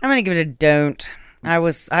 Jackie? I'm going to give it a don't. I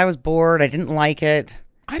was bored. I didn't like it.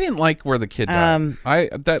 I didn't like where the kid died.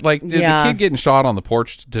 The kid getting shot on the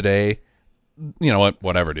porch today. You know what?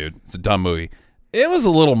 Whatever, dude. It's a dumb movie. It was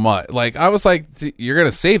a little much. Like, I was like, you're going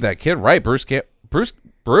to save that kid, right, Bruce?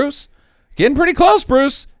 Bruce? Getting pretty close,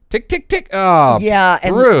 Bruce. Tick, tick, tick. Oh, yeah,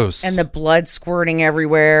 Bruce. And the blood squirting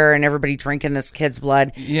everywhere and everybody drinking this kid's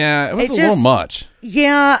blood. Yeah, it was a little much.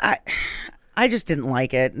 Yeah, I just didn't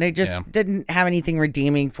like it. They just didn't have anything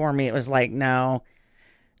redeeming for me. It was like, no,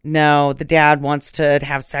 the dad wants to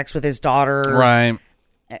have sex with his daughter. Right.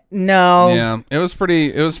 No. Yeah, it was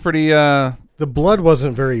pretty, the blood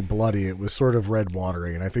wasn't very bloody. It was sort of red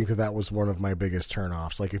watery, and I think that was one of my biggest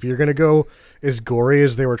turnoffs. Like, if you're going to go as gory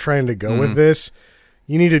as they were trying to go with this,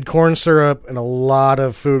 you needed corn syrup and a lot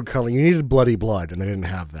of food coloring. You needed bloody blood, and they didn't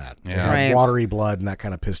have that. Yeah. They had watery blood, and that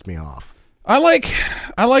kind of pissed me off. I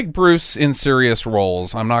like Bruce in serious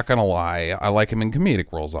roles. I'm not going to lie. I like him in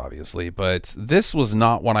comedic roles, obviously, but this was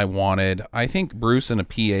not what I wanted. I think Bruce in a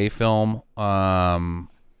PA film,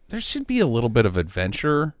 there should be a little bit of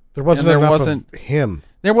adventure. There wasn't enough of him.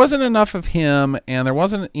 There wasn't enough of him, and there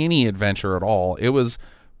wasn't any adventure at all. It was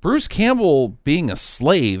Bruce Campbell being a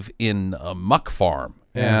slave in a muck farm.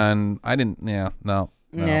 Yeah. And I didn't, no.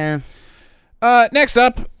 Yeah. Next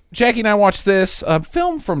up, Jackie and I watched this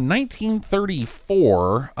film from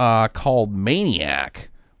 1934 called Maniac,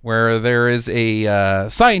 where there is a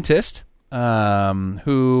scientist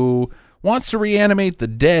who wants to reanimate the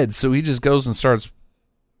dead, so he just goes and starts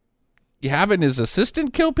having his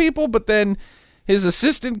assistant kill people, but then his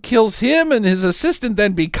assistant kills him, and his assistant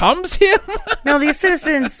then becomes him. No, the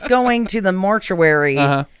assistant's going to the mortuary,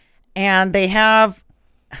 and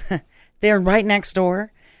they're right next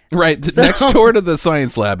door. Right, next door to the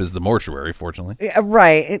science lab is the mortuary, fortunately.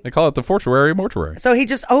 Right. They call it the mortuary. So he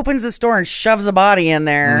just opens this door and shoves a body in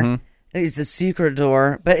there. It's a secret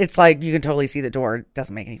door, but it's like you can totally see the door. It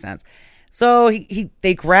doesn't make any sense. So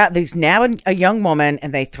they nab a young woman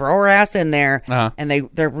and they throw her ass in there and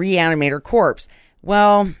they reanimate her corpse.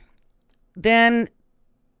 Well, then,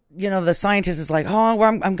 the scientist is like, oh,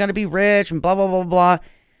 well, I'm going to be rich and blah, blah, blah, blah.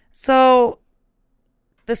 So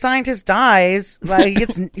the scientist dies, like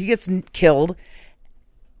he gets killed.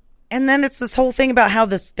 And then it's this whole thing about how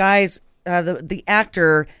this guy's, the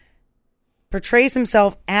actor portrays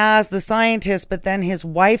himself as the scientist, but then his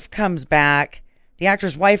wife comes back. The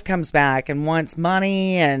actor's wife comes back and wants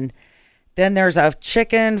money, and Then there's a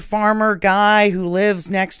chicken farmer guy who lives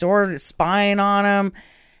next door that's spying on him.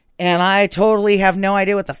 And I totally have no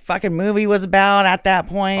idea what the fucking movie was about at that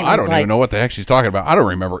point. I don't even know what the heck she's talking about. I don't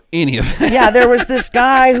remember any of that. Yeah, there was this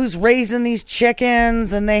guy who's raising these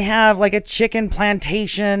chickens, and they have like a chicken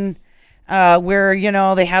plantation where, you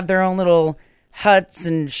know, they have their own little huts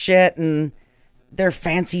and shit, and they're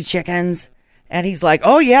fancy chickens. And he's like,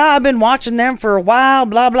 oh, yeah, I've been watching them for a while,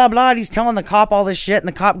 blah, blah, blah. And he's telling the cop all this shit, and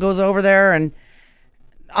the cop goes over there, and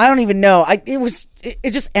I don't even know.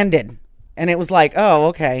 It just ended. And it was like, oh,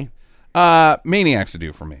 okay. Maniacs to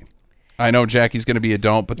do for me. I know Jackie's going to be a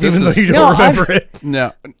don't, but this Even is... though you don't remember it.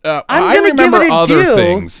 No. I'm gonna remember give it a other do.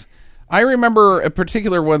 things. I remember in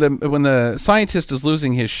particular when the scientist is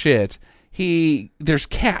losing his shit, there's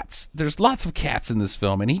cats. There's lots of cats in this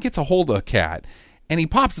film, and he gets a hold of a cat, and he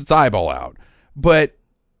pops its eyeball out. But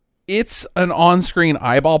it's an on-screen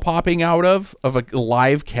eyeball popping out of a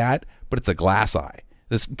live cat, but it's a glass eye.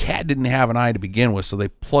 This cat didn't have an eye to begin with, so they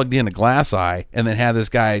plugged in a glass eye and then had this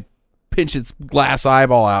guy pinch its glass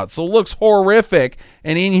eyeball out. So it looks horrific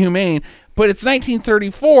and inhumane, but it's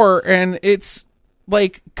 1934 and it's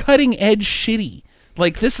like cutting edge shitty.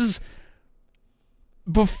 Like this is,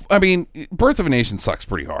 I mean, Birth of a Nation sucks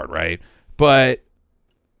pretty hard, right? But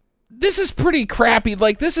this is pretty crappy.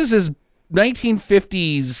 Like this is as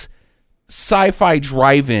 1950s sci-fi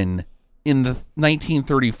drive-in in the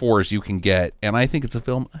 1934s you can get, and I think it's a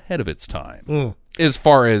film ahead of its time as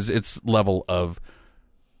far as its level of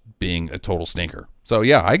being a total stinker. So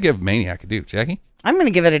yeah, I give Maniac a do. Jackie? I'm going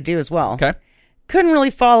to give it a do as well. Okay. Couldn't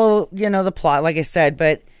really follow, the plot, like I said,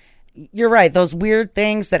 but you're right. Those weird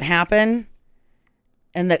things that happen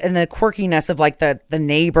and the quirkiness of like the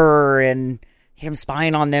neighbor and him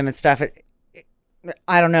spying on them and stuff.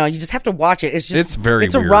 I don't know. You just have to watch it. It's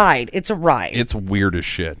weird. a ride. It's a ride. It's weird as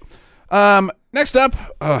shit. Next up,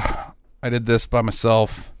 I did this by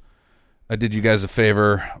myself. I did you guys a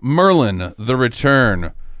favor. Merlin, The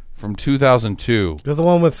Return from 2002. Is that the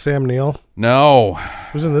one with Sam Neill? No.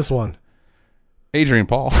 Who's in this one? Adrian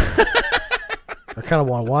Paul. I kind of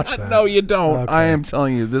want to watch that. No, you don't. Okay. I am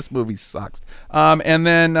telling you, this movie sucks. And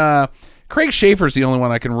then Craig Schaefer's the only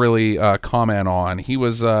one I can really comment on. He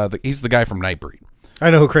was he's the guy from Nightbreed. I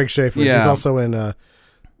know who Craig Schaefer is. Yeah. He's also in. I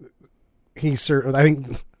think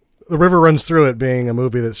The River Runs Through It, being a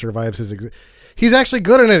movie that survives his. He's actually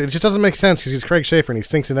good in it. It just doesn't make sense because he's Craig Schaefer and he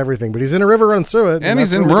stinks in everything. But he's in A River Runs Through It, And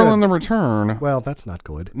he's in really Merlin good. the Return. Well, that's not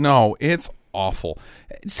good. No, it's awful.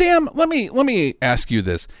 Sam, let me ask you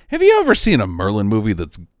this: have you ever seen a Merlin movie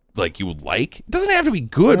that's like you would like? It doesn't have to be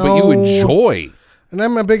good, but you No. enjoy. And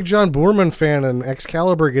I'm a big John Boorman fan, and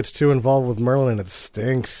Excalibur gets too involved with Merlin, and it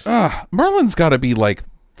stinks. Merlin's got to be like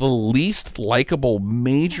the least likable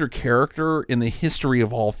major character in the history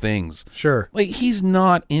of all things. Sure. Like, he's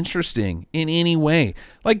not interesting in any way.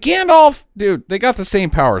 Like, Gandalf, dude, they got the same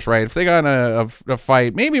powers, right? If they got in a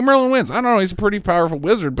fight, maybe Merlin wins. I don't know. He's a pretty powerful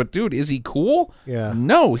wizard, but, dude, is he cool? Yeah.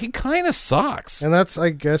 No, he kind of sucks. And that's,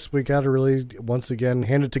 I guess, we got to really, once again,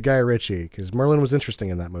 hand it to Guy Ritchie, because Merlin was interesting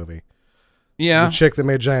in that movie. Yeah. The chick that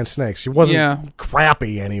made giant snakes. She wasn't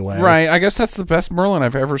crappy anyway. Right. I guess that's the best Merlin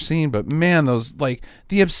I've ever seen, but, man, those, like,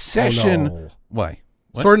 the obsession. Oh, no. Why?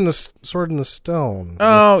 What? Sword in the Stone.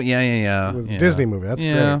 Oh, yeah. With Yeah. Disney movie. That's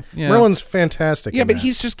Yeah, great. yeah. Merlin's fantastic. Yeah, in but that.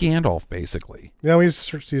 he's just Gandalf, basically. No, he's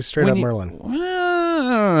straight up Merlin. I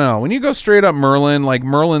don't know. When you go straight up Merlin, like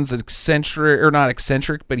Merlin's eccentric, or not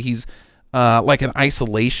eccentric, but he's like an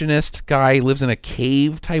isolationist guy. He lives in a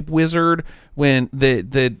cave type wizard. When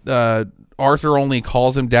the Arthur only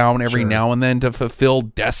calls him down every now and then to fulfill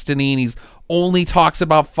destiny, and he's only talks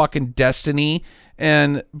about fucking destiny.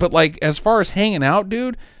 But like as far as hanging out,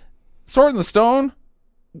 dude, Sword in the Stone,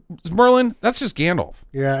 Merlin, that's just Gandalf.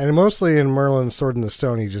 Yeah, and mostly in Merlin's Sword in the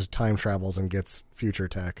Stone, he just time travels and gets future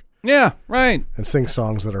tech Yeah, right. and sings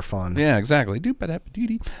songs that are fun. Yeah, exactly. But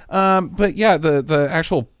yeah, the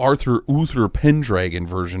actual Arthur Uther Pendragon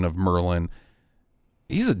version of Merlin,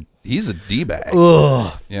 he's a D-bag.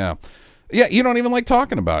 Ugh. Yeah. Yeah, you don't even like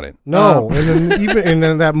talking about it. No, and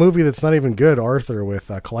then that movie that's not even good, Arthur, with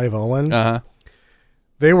Clive Owen.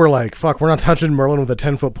 They were like, "Fuck, we're not touching Merlin with a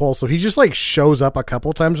 10-foot pole." So he just like shows up a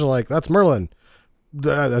couple times and like, "That's Merlin."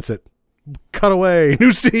 That's it. Cut away.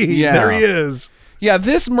 New scene. Yeah. There he is. Yeah,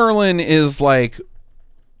 this Merlin is like,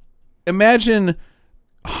 imagine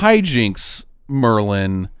hijinks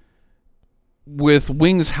Merlin with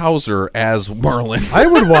Wings Hauser as Merlin. I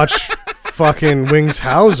would watch fucking Wings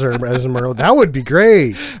Hauser as Merlin. That would be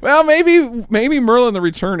great. Well, maybe Merlin the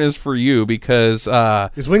Return is for you because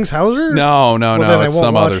Is Wings Hauser? no, then I it's won't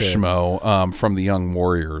some watch other it. schmo from the Young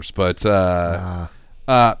Warriors. But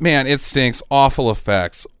Man, it stinks. Awful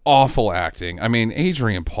effects, awful acting. I mean,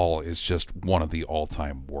 Adrian Paul is just one of the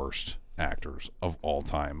all-time worst actors of all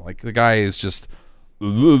time. Like, the guy is just...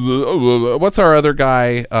 What's our other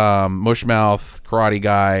guy? Mushmouth, karate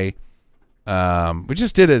guy. We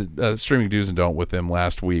just did a streaming do's and don't with him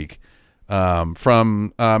last week.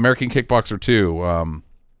 From American Kickboxer 2.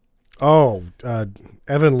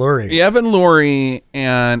 Evan Lurie. Evan Lurie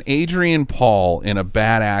and Adrian Paul in a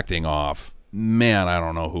bad acting off. Man, I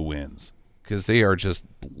don't know who wins because they are just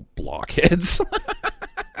blockheads.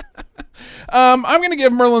 I'm going to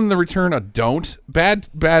give Merlin the Return a don't.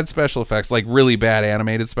 Bad special effects, like really bad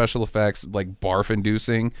animated special effects, like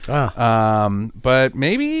barf-inducing. But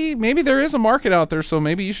maybe there is a market out there, so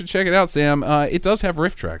maybe you should check it out, Sam. It does have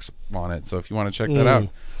riff tracks on it, so if you want to check that out,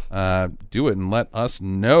 do it and let us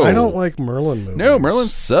know. I don't like Merlin movies. No, Merlin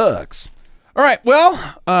sucks. All right,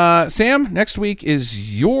 well, Sam, next week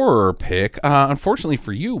is your pick. Unfortunately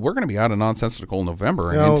for you, we're going to be out of Nonsensical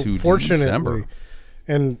November and into December.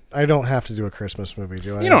 And I don't have to do a Christmas movie,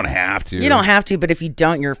 do I? You don't have to. You don't have to, but if you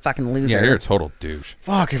don't, you're a fucking loser. Yeah, you're a total douche.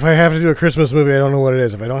 Fuck, if I have to do a Christmas movie, I don't know what it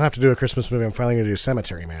is. If I don't have to do a Christmas movie, I'm finally going to do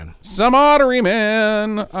Cemetery Man. Cemetery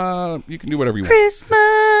Man. You can do whatever you want.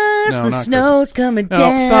 Christmas, No, the not snow's coming No,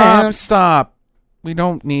 down. stop. We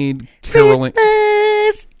don't need caroling.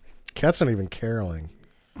 Christmas. Cat's not even caroling.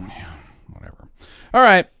 Whatever. All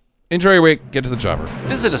right. Enjoy your week. Get to the chopper.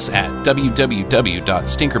 Visit us at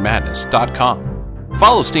www.stinkermadness.com.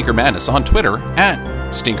 Follow Stinker Madness on Twitter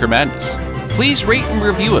at Stinker Madness. Please rate and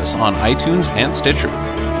review us on iTunes and Stitcher.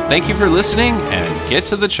 Thank you for listening, and get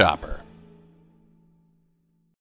to the chopper.